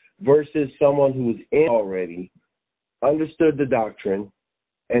 versus someone who was in already, understood the doctrine,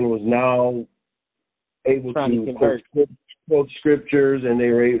 and was now able to quote scriptures, and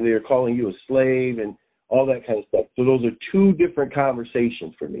they're calling you a slave and all that kind of stuff. So those are two different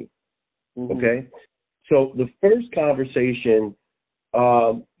conversations for me. Okay, so the first conversation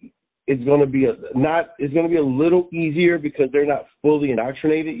is going to be a little easier because they're not fully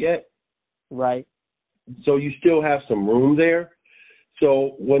indoctrinated yet. Right. So you still have some room there.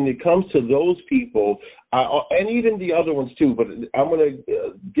 So when it comes to those people, and even the other ones too, but I'm going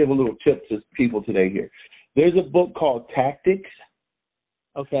to give a little tip to people today here. There's a book called Tactics.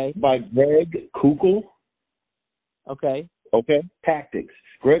 Okay. By Greg Koukl. Okay. Okay. Tactics.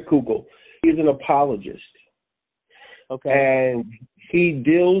 Greg Koukl. He's an apologist. Okay. And he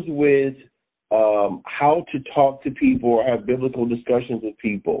deals with how to talk to people or have biblical discussions with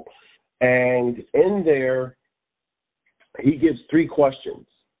people. And in there, he gives 3 questions.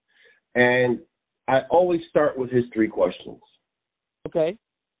 And I always start with his 3 questions. Okay.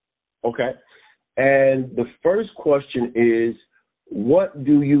 Okay. And the first question is, what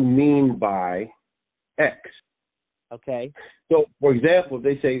do you mean by X? Okay. So, for example, if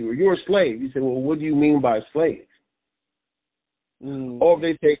they say, well, you're a slave, you say, well, what do you mean by slave? Or if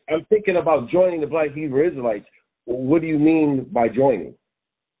they say, I'm thinking about joining the Black Hebrew Israelites, well, what do you mean by joining?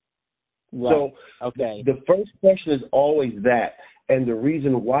 Right. So okay. The first question is always that, and the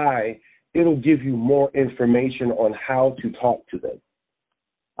reason why, it'll give you more information on how to talk to them.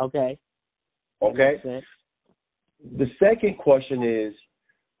 Okay. Okay? The second question is,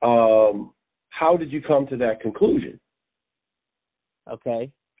 how did you come to that conclusion?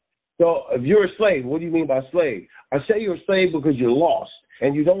 Okay. So if you're a slave, what do you mean by slave? I say you're a slave because you're lost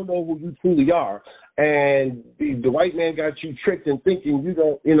and you don't know who you truly are. And the white man got you tricked in thinking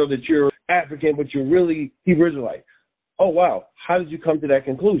that you're African, but you're really Hebrew Israelite. Oh, wow. How did you come to that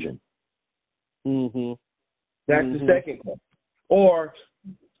conclusion? That's the second question. Or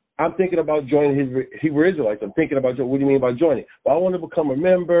I'm thinking about joining Hebrew Israelites. I'm thinking about, what do you mean by joining? Well, I want to become a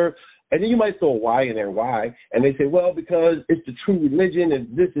member. And then you might throw a why in there. Why? And they say, well, because it's the true religion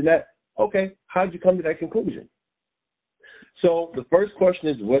and this and that. Okay, how did you come to that conclusion? So the first question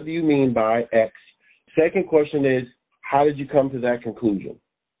is, what do you mean by X? Second question is, how did you come to that conclusion?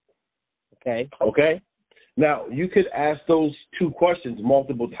 Okay. Okay? Now, you could ask those 2 questions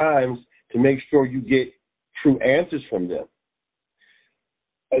multiple times to make sure you get true answers from them.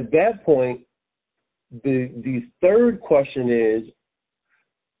 At that point, the third question is,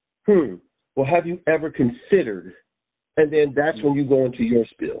 well, have you ever considered? And then that's when you go into your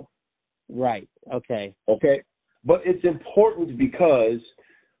spiel. Right. Okay. Okay. But it's important because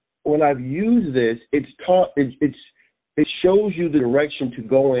when I've used this, it shows you the direction to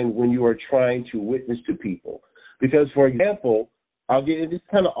go in when you are trying to witness to people. Because, for example, I'll get into this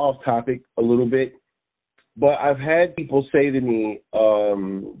kind of off topic a little bit, but I've had people say to me,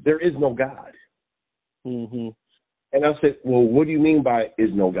 there is no God. And I'll say, well, what do you mean by is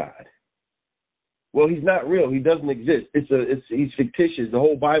no God? Well, he's not real. He doesn't exist. He's fictitious. The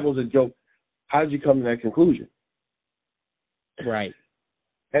whole Bible's a joke. How did you come to that conclusion? Right.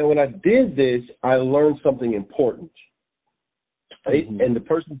 And when I did this, I learned something important. Right? And the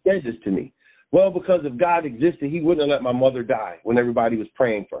person said this to me. Well, because if God existed, he wouldn't have let my mother die when everybody was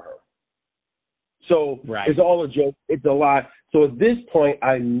praying for her. So It's all a joke. It's a lie. So at this point,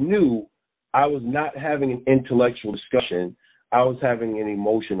 I knew I was not having an intellectual discussion. I was having an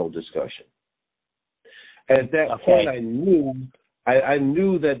emotional discussion. And at that point, I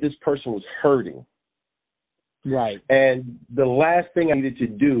knew that this person was hurting. Right. And the last thing I needed to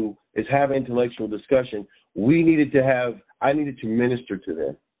do is have an intellectual discussion. I needed to minister to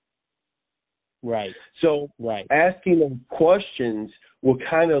them. Right. So asking them questions will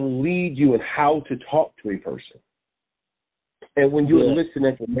kind of lead you in how to talk to a person. And when you elicit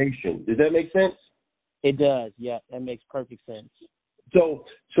information, does that make sense? It does. Yeah, that makes perfect sense. So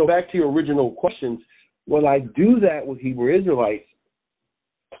back to your original questions, when I do that with Hebrew Israelites,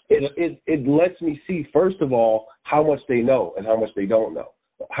 it lets me see, first of all, how much they know and how much they don't know.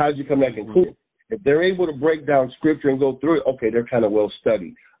 How did you come to that conclusion? If they're able to break down scripture and go through it, okay, they're kind of well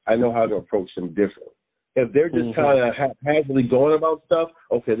studied. I know how to approach them differently. If they're just kind of haphazardly going about stuff,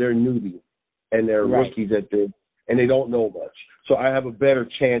 okay, they're newbies and they're rookies at this, and they don't know much. So I have a better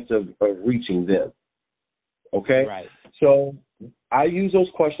chance of reaching them. Okay? Right. So I use those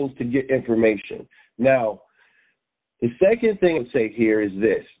questions to get information. Now, the second thing I'd say here is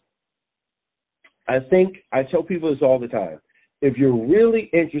this. I tell people this all the time. If you're really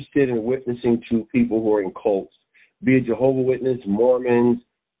interested in witnessing to people who are in cults, be it Jehovah's Witness, Mormons,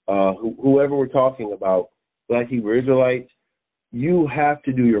 whoever we're talking about, Black Hebrew Israelites, you have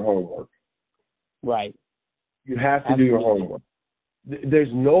to do your homework. Right. You have to do your homework.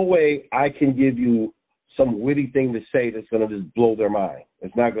 There's no way I can give you some witty thing to say that's going to just blow their mind.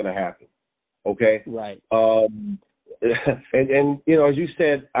 It's not going to happen. Okay? Right. And you know, as you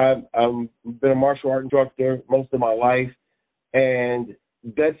said, I've been a martial art instructor most of my life, and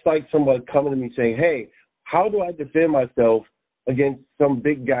that's like somebody coming to me saying, hey, how do I defend myself against some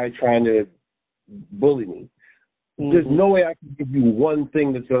big guy trying to bully me? There's no way I can give you one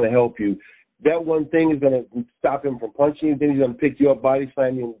thing that's going to help you. That one thing is going to stop him from punching you, then he's going to pick you up, body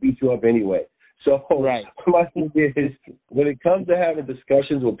slam you, and beat you up anyway. So my thing is, when it comes to having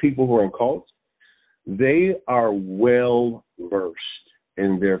discussions with people who are in cults, they are well versed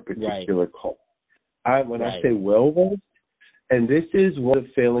in their particular cult. When I say well versed, and this is one of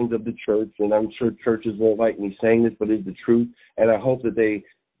the failings of the church, and I'm sure churches won't like me saying this, but it's the truth, and I hope that they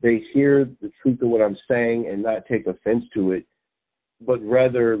hear the truth of what I'm saying and not take offense to it, but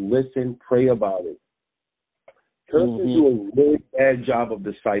rather listen, pray about it. Churches do a really bad job of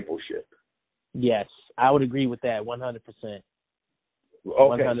discipleship. Yes, I would agree with that 100%. Okay,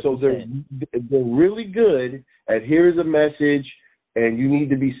 100%. So they're really good at here's a message, and you need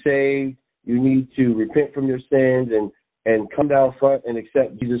to be saved. You need to repent from your sins and come down front and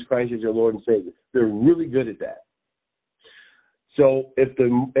accept Jesus Christ as your Lord and Savior. They're really good at that. So if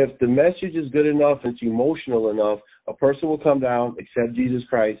the message is good enough, it's emotional enough, a person will come down, accept Jesus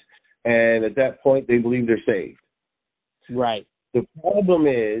Christ, and at that point they believe they're saved. Right. The problem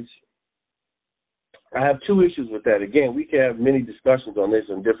is, I have two issues with that. Again, we can have many discussions on this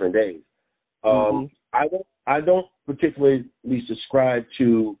on different days. I don't particularly subscribe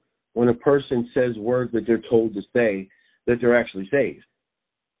to when a person says words that they're told to say that they're actually saved.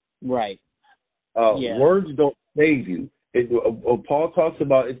 Right. Words don't save you. Paul talks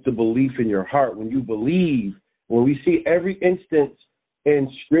about it's the belief in your heart. When you believe, when we see every instance in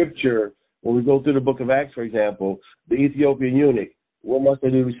Scripture, when we go through the book of Acts, for example, the Ethiopian eunuch, what must I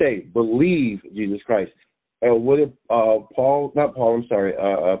do to be saved? Believe Jesus Christ. And what did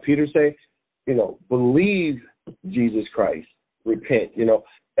Peter say? Believe Jesus Christ. Repent.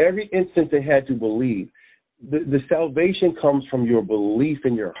 Every instance they had to believe. The salvation comes from your belief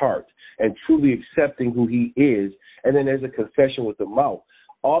in your heart and truly accepting who he is. And then there's a confession with the mouth.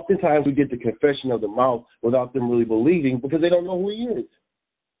 Oftentimes we get the confession of the mouth without them really believing because they don't know who he is.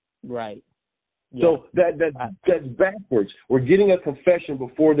 Right. Yeah. So that's backwards. We're getting a confession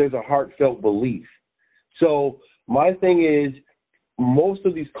before there's a heartfelt belief. So my thing is, most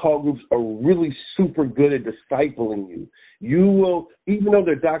of these call groups are really super good at discipling you. You will, even though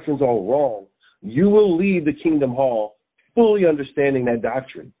their doctrine's all wrong, you will leave the Kingdom Hall fully understanding that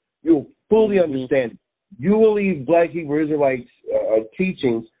doctrine. You'll fully understand it. You will leave Black Hebrew Israelites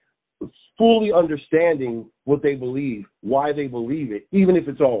teachings fully understanding what they believe, why they believe it, even if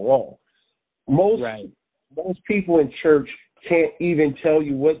it's all wrong. Most people in church can't even tell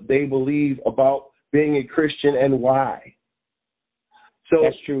you what they believe about being a Christian and why. So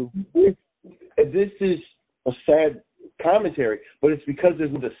that's true. This is a sad commentary, but it's because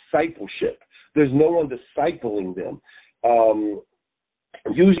there's no discipleship. There's no one discipling them.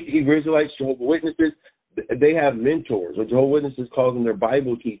 Usually Hebrew Israelites, Jehovah's Witnesses, they have mentors, or Jehovah's Witnesses call them their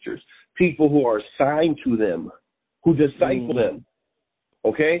Bible teachers, people who are assigned to them, who disciple them.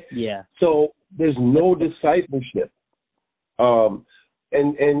 Okay? Yeah. So there's no discipleship.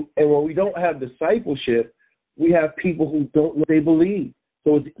 And when we don't have discipleship, we have people who don't know what they believe.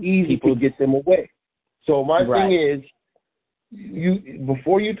 So it's easy to get them away. So my thing is,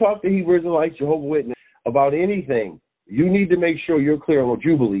 before you talk to Hebrew Israelites, Jehovah's Witness about anything, you need to make sure you're clear on what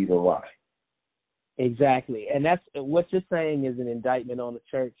you believe and why. Exactly. And that's what you're saying is an indictment on the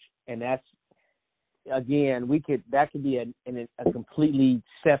church. And that's, again, that could be a completely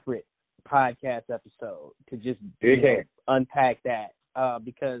separate podcast episode to just unpack that.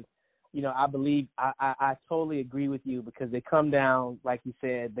 Because, I believe I totally agree with you, because they come down, like you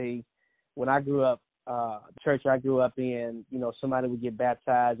said, when I grew up, church I grew up in, somebody would get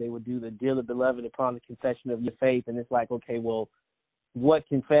baptized, they would do the Dearly Beloved upon the confession of your faith, and it's like, okay, well, what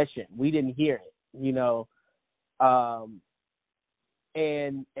confession? We didn't hear it,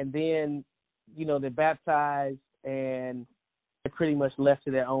 and then, they're baptized and they're pretty much left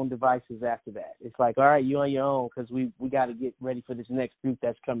to their own devices after that. It's like, all right, you're on your own, because we got to get ready for this next group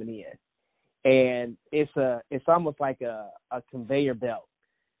that's coming in, and it's almost like a conveyor belt.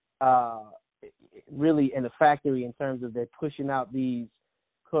 Really in a factory, in terms of they're pushing out these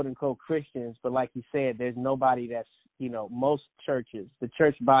quote unquote Christians, but like you said, there's nobody that's, most churches, the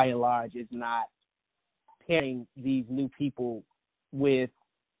church by and large is not pairing these new people with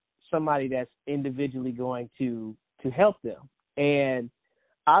somebody that's individually going to help them. And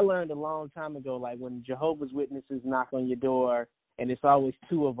I learned a long time ago, like when Jehovah's Witnesses knock on your door, and it's always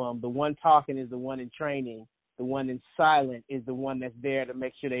two of them, the one talking is the one in training, the one in silent is the one that's there to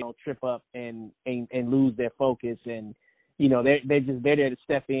make sure they don't trip up and lose their focus. And, they're there to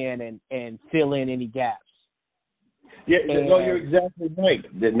step in and fill in any gaps. Yeah, no, you're exactly right.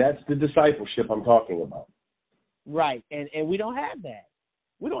 Then that's the discipleship I'm talking about. Right. And we don't have that.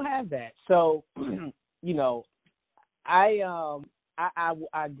 We don't have that. So, I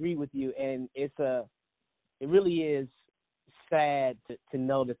agree with you, and it really is sad to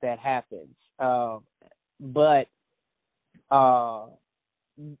know that happens. But I'll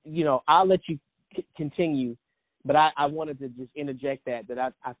let you continue. But I wanted to just interject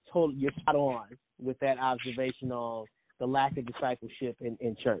that I told you're spot on with that observation on the lack of discipleship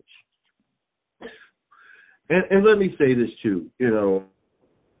in church. And let me say this too.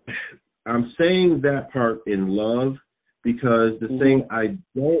 I'm saying that part in love, because the thing I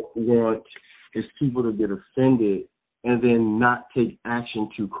don't want is people to get offended and then not take action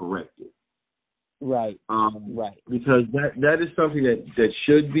to correct it. Right. Right. Because that is something that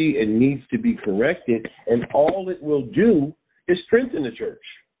should be and needs to be corrected, and all it will do is strengthen the church.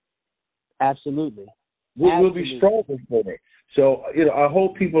 Absolutely. We'll be stronger for it. So, I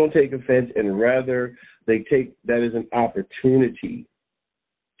hope people don't take offense, and rather they take that as an opportunity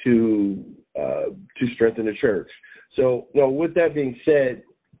to strengthen the church. So, with that being said,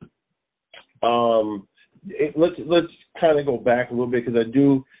 let's kind of go back a little bit, because I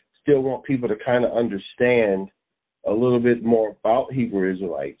do still want people to kind of understand a little bit more about Hebrew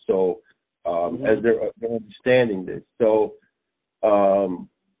Israelites. So, as they're understanding this. So,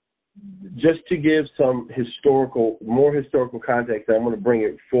 just to give some more historical context, I'm going to bring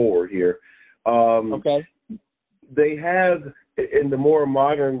it forward here. Okay. They have, in the more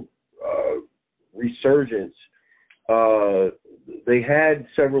modern resurgence, they had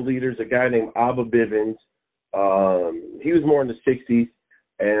several leaders. A guy named Abba Bivens. He was more in the 60s,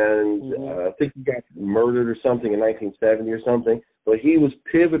 and I think he got murdered or something in 1970 or something. But he was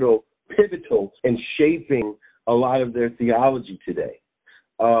pivotal in shaping a lot of their theology today.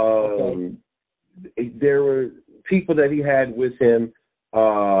 There were people that he had with him,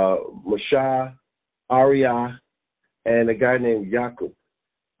 Moshe, Arya, and a guy named Jacob.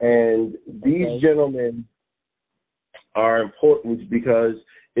 And these gentlemen are important, because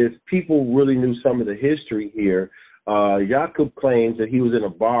if people really knew some of the history here, Jacob claims that he was in a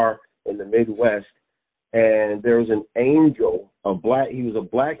bar in the Midwest, and there was an angel, he was a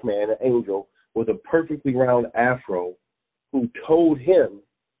black man, an angel with a perfectly round afro, who told him,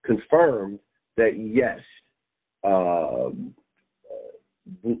 confirmed that yes,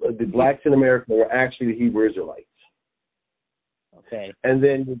 the blacks in America were actually the Hebrew Israelites. Okay. And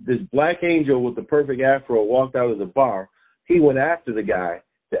then this black angel with the perfect afro walked out of the bar. He went after the guy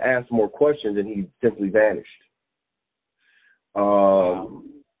to ask more questions, and he simply vanished.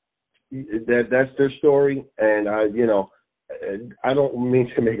 That's their story, and I don't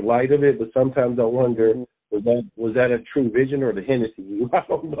mean to make light of it, but sometimes I wonder, was that a true vision or the Hennessy? I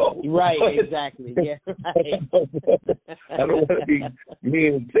don't know. Right, exactly. Yeah, right. I don't want to be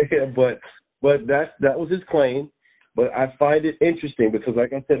mean and say it, but that was his claim. But I find it interesting because,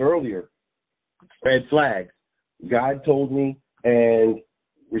 like I said earlier, red flags. God told me, and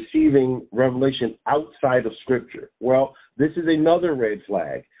receiving revelation outside of Scripture. Well, this is another red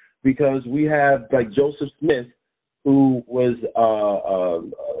flag, because we have like Joseph Smith, who was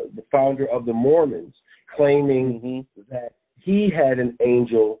the founder of the Mormons, claiming that he had an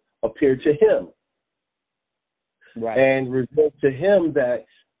angel appear to him, and revealed to him that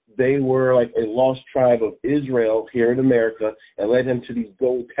they were like a lost tribe of Israel here in America, and led him to these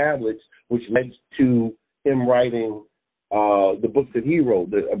gold tablets, which led to him writing the book that he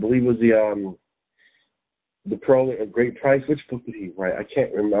wrote. I believe it was the Pearl of Great Price. Which book did he write? I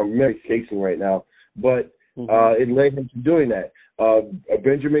can't remember. I'm very escaping right now. But it led him to doing that.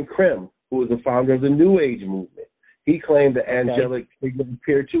 Benjamin Krim, who was the founder of the New Age movement, he claimed the angelic figure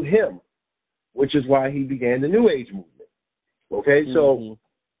appeared to him, which is why he began the New Age movement. Okay, so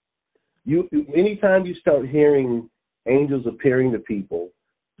you anytime you start hearing angels appearing to people,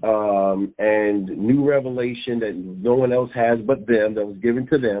 and new revelation that no one else has but them, that was given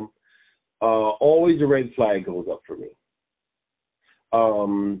to them, always a red flag goes up for me.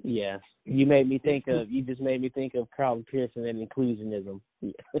 You just made me think of Carl Pearson and inclusionism.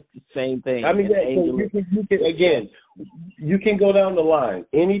 Same thing. I mean, you can go down the line.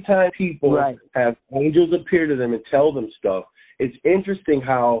 Anytime people have angels appear to them and tell them stuff, it's interesting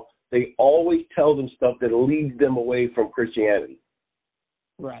how they always tell them stuff that leads them away from Christianity.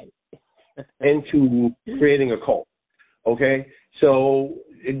 Right. Into creating a cult. Okay? So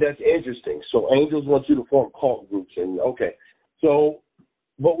that's interesting. So angels want you to form cult groups. And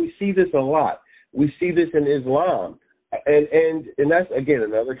but we see this a lot. We see this in Islam. And that's, again,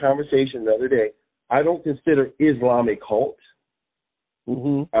 another conversation another day. I don't consider Islam a cult.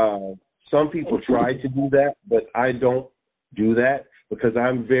 Some people try to do that, but I don't do that, because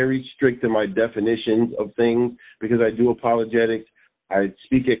I'm very strict in my definitions of things, because I do apologetics. I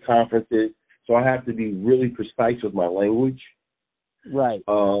speak at conferences, so I have to be really precise with my language. Right.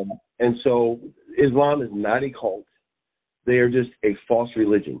 And so Islam is not a cult. They are just a false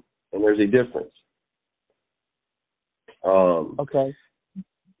religion, and there's a difference. Okay.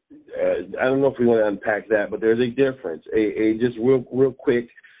 I don't know if we want to unpack that, but there's a difference. Just real quick,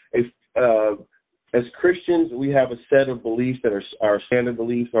 as Christians, we have a set of beliefs that are our standard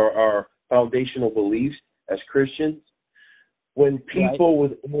beliefs, or our foundational beliefs as Christians. When people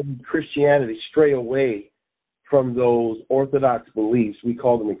within Christianity stray away from those orthodox beliefs, we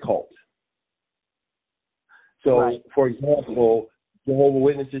call them a cult. So, for example, Jehovah's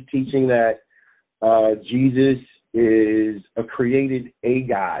Witnesses teaching that Jesus is a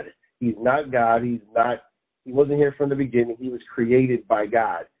God. He's not God. He wasn't here from the beginning. He was created by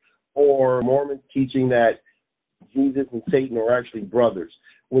God. Or Mormons teaching that Jesus and Satan are actually brothers.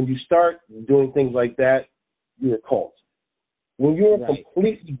 When you start doing things like that, you're a cult. When you're a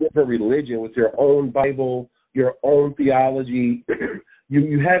completely different religion with your own Bible, your own theology,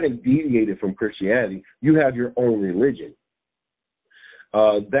 you haven't deviated from Christianity. You have your own religion.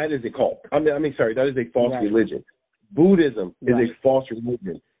 That is a cult. That is a false religion. Buddhism is a false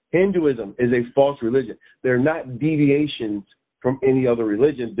religion. Hinduism is a false religion. They're not deviations from any other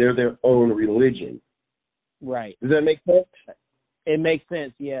religion. They're their own religion. Right. Does that make sense? It makes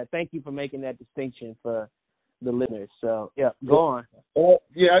sense, yeah. Thank you for making that distinction for the listeners. So, go on.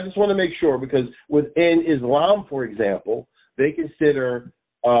 I just want to make sure, because within Islam, for example, they consider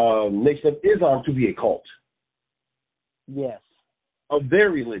Nation of Islam to be a cult. Yes. Of their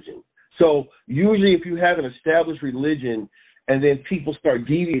religion. So usually if you have an established religion and then people start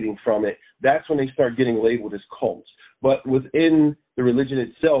deviating from it, that's when they start getting labeled as cults. But within the religion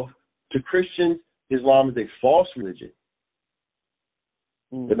itself, to Christians, Islam is a false religion,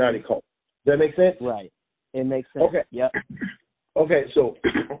 but not a cult. Does that make sense? Right. It makes sense. Okay. Yep. Okay, so,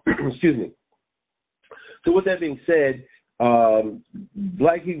 excuse me. So with that being said,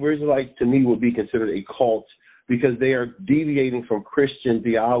 Black Hebrew Israelites to me would be considered a cult, because they are deviating from Christian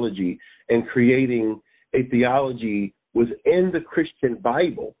theology and creating a theology within the Christian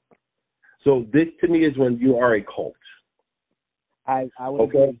Bible. So this to me is when you are a cult. I would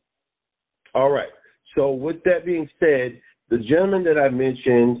agree. All right. So with that being said, the gentleman that I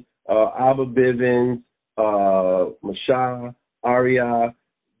mentioned, Abba Bivens, Mashah, Arya,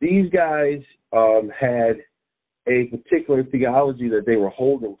 these guys had a particular theology that they were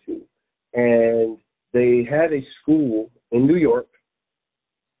holding to. And they had a school in New York.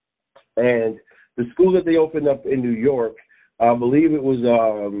 And the school that they opened up in New York, I believe it was,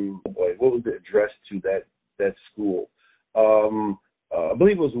 what was the address to that school? I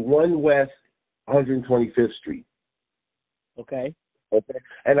believe it was 1 West 125th Street. Okay.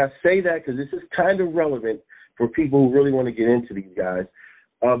 And I say that because this is kind of relevant for people who really want to get into these guys.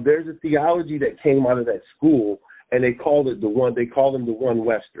 There's a theology that came out of that school, and they called it they call them the One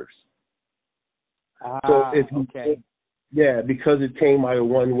Westers. So because it came out of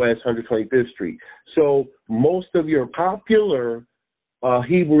One West, 125th Street. So most of your popular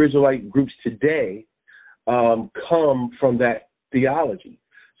Hebrew Israelite groups today come from that theology.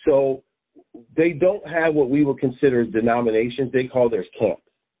 So they don't have what we would consider denominations. They call theirs camps.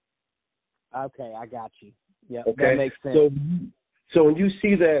 Okay, I got you. Yeah, okay? That makes sense. So when you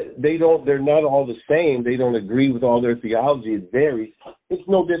see that they're not all the same, they don't agree with all their theology, it varies. It's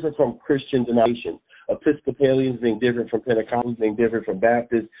no different from Christian denominations. Episcopalians being different from Pentecostals, being different from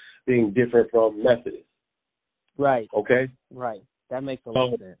Baptists, being different from Methodists. Right. Okay? Right. That makes a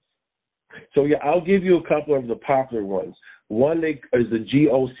lot of sense. So, yeah, I'll give you a couple of the popular ones. One is the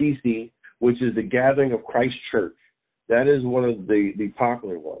GOCC, which is the Gathering of Christ Church. That is one of the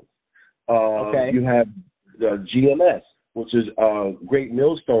popular ones. You have the GMS, which is Great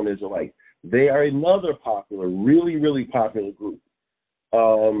Millstone Israelite. They are another popular, really, really popular group.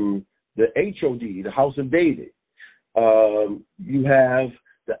 The HOD, the House of David. You have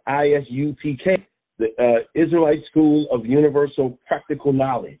the ISUPK, the Israelite School of Universal Practical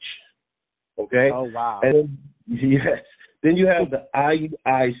Knowledge. Okay? Oh, wow. And then you have the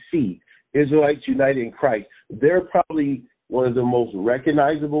IUIC, Israelites United in Christ. They're probably one of the most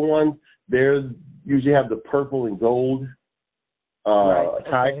recognizable ones. They usually have the purple and gold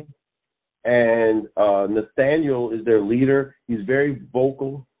tie. And Nathaniel is their leader. He's very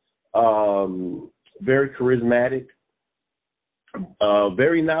vocal, very charismatic,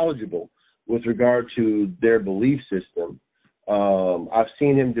 very knowledgeable with regard to their belief system. I've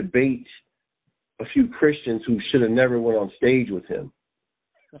seen him debate a few Christians who should have never went on stage with him,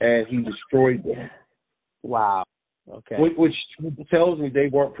 and he destroyed them. Wow. Okay. Which tells me they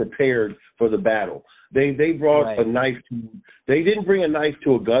weren't prepared for the battle. They brought a knife to. They didn't bring a knife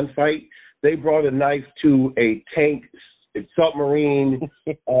to a gunfight. They brought a knife to a tank, a submarine,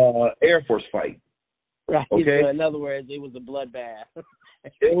 Air Force fight. Right. Okay. So in other words, it was a bloodbath.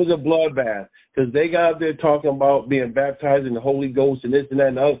 It was a bloodbath because they got up there talking about being baptized in the Holy Ghost and this and that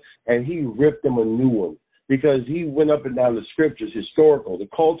and other, and he ripped them a new one because he went up and down the scriptures, historical, the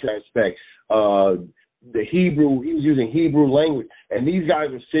culture aspect, the Hebrew. He was using Hebrew language, and these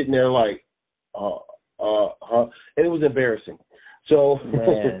guys were sitting there like, and it was embarrassing. So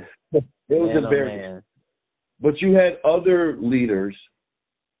it was embarrassing. Man. But you had other leaders,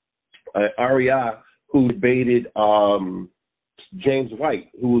 REI, who debated James White,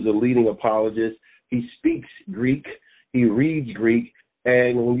 who was a leading apologist. He speaks Greek. He reads Greek.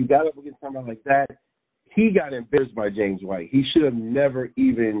 And when you got up against somebody like that, he got embarrassed by James White. He should have never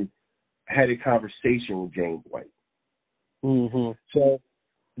even had a conversation with James White. Mm-hmm. So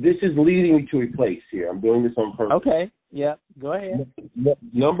this is leading me to a place here. I'm doing this on purpose. Okay. Yeah. Go ahead.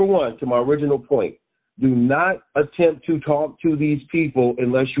 Number one, to my original point, do not attempt to talk to these people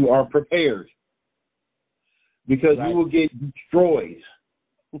unless you are prepared, because you will get destroyed.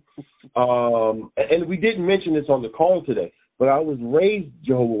 And we didn't mention this on the call today, but I was raised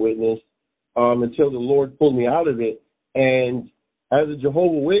Jehovah's Witness until the Lord pulled me out of it. And as a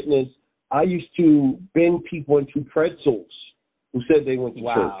Jehovah's Witness, I used to bend people into pretzels who said they went to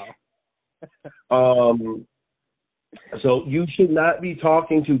church. So you should not be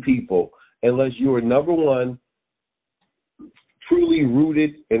talking to people unless you are, number one, truly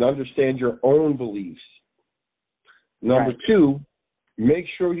rooted and understand your own beliefs. Number two, make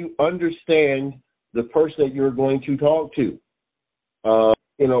sure you understand the person that you're going to talk to.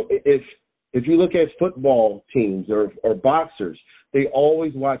 If you look at football teams or boxers, they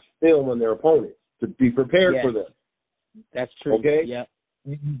always watch film on their opponents to be prepared for them. That's true. Okay? Yep.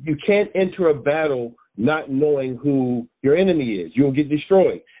 You can't enter a battle not knowing who your enemy is. You'll get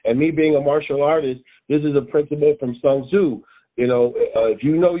destroyed. And me being a martial artist, this is a principle from Sun Tzu. If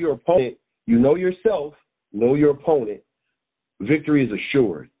you know your opponent, you know yourself, know your opponent, victory is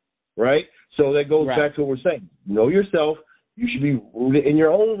assured, right? So that goes back to what we're saying. Know yourself. You should be rooted in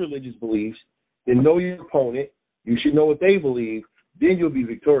your own religious beliefs. Then know your opponent. You should know what they believe. Then you'll be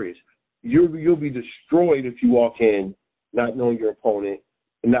victorious. You'll be destroyed if you walk in not knowing your opponent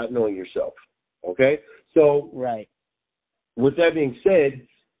and not knowing yourself. Okay? So with that being said,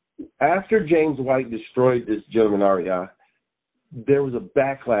 after James White destroyed this gentleman, REI, there was a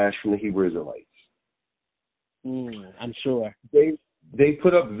backlash from the Hebrew Israelites. I'm sure. They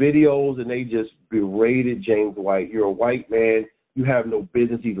put up videos and they just berated James White. You're a white man. You have no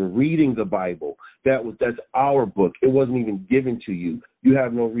business even reading the Bible. That's our book. It wasn't even given to you. You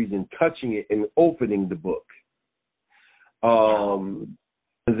have no reason touching it and opening the book.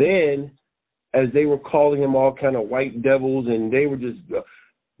 Then, as they were calling him all kind of white devils, and they were just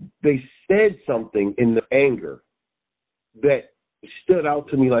they said something in the anger that stood out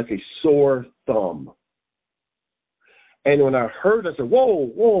to me like a sore thumb. And when I heard, I said,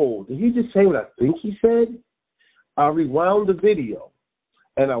 whoa, did he just say what I think he said? I rewound the video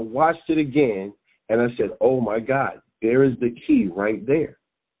and I watched it again and I said, oh my God, there is the key right there.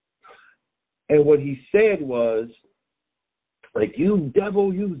 And what he said was, like, you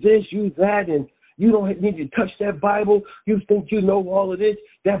devil, you this, you that, and you don't need to touch that Bible. You think you know all of this.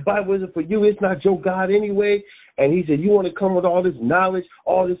 That Bible isn't for you. It's not your God anyway. And he said, you want to come with all this knowledge,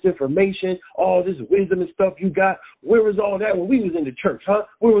 all this information, all this wisdom and stuff you got. Where was all that when we was in the church, huh?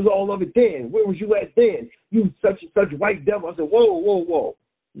 Where was all of it then? Where was you at then? You such and such white devil. I said, whoa.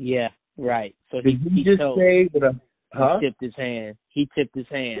 Yeah, right. So did he just say that? He tipped his hand. He tipped his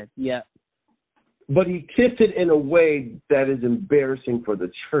hand. Yeah. But he tipped it in a way that is embarrassing for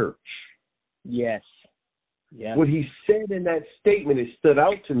the church. Yes. Yeah. What he said in that statement, it stood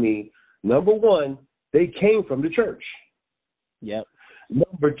out to me. Number one, they came from the church. Yep.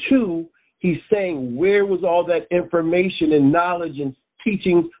 Number two, he's saying, where was all that information and knowledge and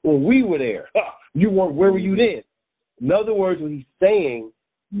teaching when we were there? You weren't, where were you then? In other words, what he's saying,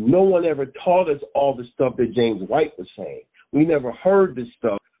 no one ever taught us all the stuff that James White was saying. We never heard this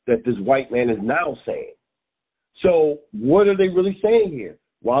stuff that this white man is now saying. So what are they really saying here?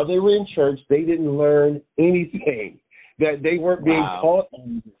 While they were in church, they didn't learn anything, that they weren't being taught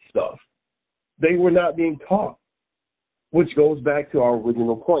on this stuff. They were not being taught, which goes back to our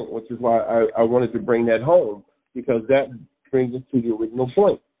original point, which is why I wanted to bring that home, because that brings us to the original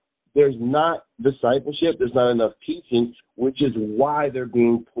point. There's not discipleship. There's not enough teaching, which is why they're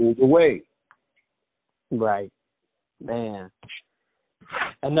being pulled away. Right. Man.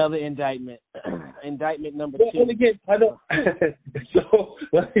 Another indictment. Indictment number 2. And again, I don't. So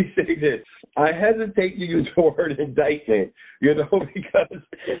let me say this: I hesitate to use the word indictment, because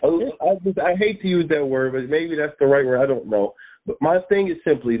I hate to use that word, but maybe that's the right word. I don't know. But my thing is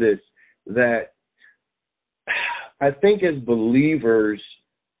simply this: that I think as believers,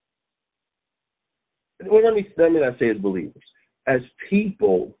 well, let me not say as believers, as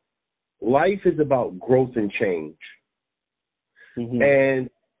people, life is about growth and change. Mm-hmm. And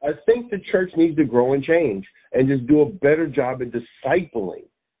I think the church needs to grow and change and just do a better job at discipling.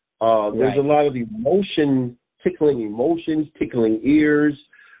 There's a lot of tickling ears.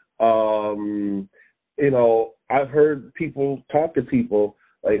 I've heard people talk to people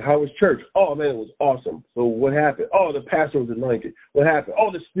like, how was church? Oh, man, it was awesome. So what happened? Oh, the pastor was anointed. What happened?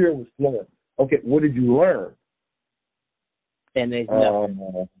 Oh, the Spirit was flowing. Okay, what did you learn? And there's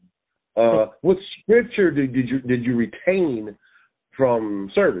nothing. What scripture did you retain from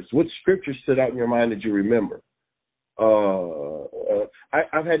service? What scripture stood out in your mind that you remember?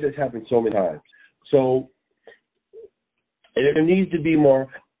 I've had this happen so many times. So there needs to be more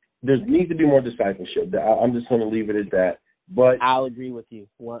discipleship. I'm just going to leave it at that. But I'll agree with you.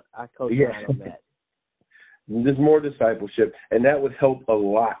 I co-sign on that. There's more discipleship, and that would help a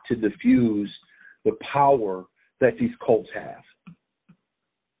lot to diffuse the power that these cults have.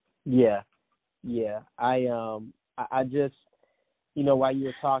 Yeah. I just, while you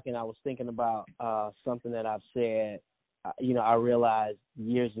were talking, I was thinking about something that I've said. I realized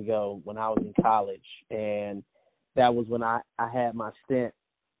years ago when I was in college, and that was when I had my stint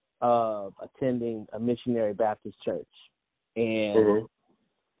of attending a missionary Baptist church. And,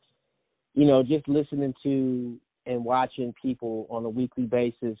 just listening to and watching people on a weekly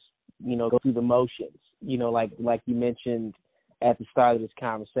basis, go through the motions, like you mentioned at the start of this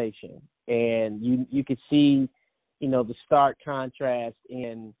conversation. And you could see, the stark contrast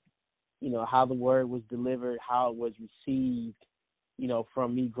in, how the word was delivered, how it was received,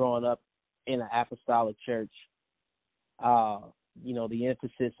 from me growing up in an apostolic church. The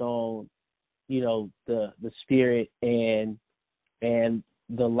emphasis on, the Spirit and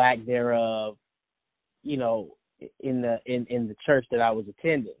the lack thereof, in the church that I was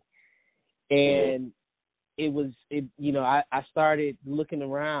attending. And I started looking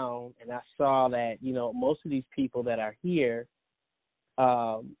around, and I saw that, most of these people that are here,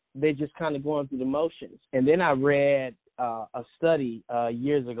 they're just kind of going through the motions. And then I read a study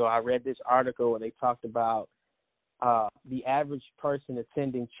years ago. I read this article where they talked about the average person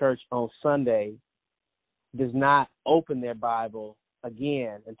attending church on Sunday does not open their Bible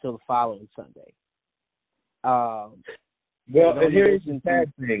again until the following Sunday. And here's the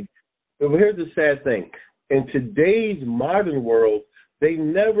sad thing. Here's the sad thing. In today's modern world, they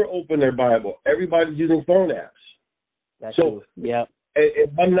never open their Bible. Everybody's using phone apps. That's true. Yep.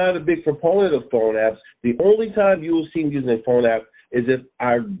 And I'm not a big proponent of phone apps. The only time you will see me using a phone app is if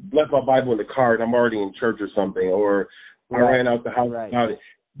I left my Bible in the car and I'm already in church or something, or I ran out the house without it.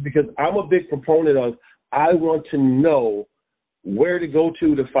 Because I'm a big proponent of I want to know where to go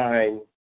to find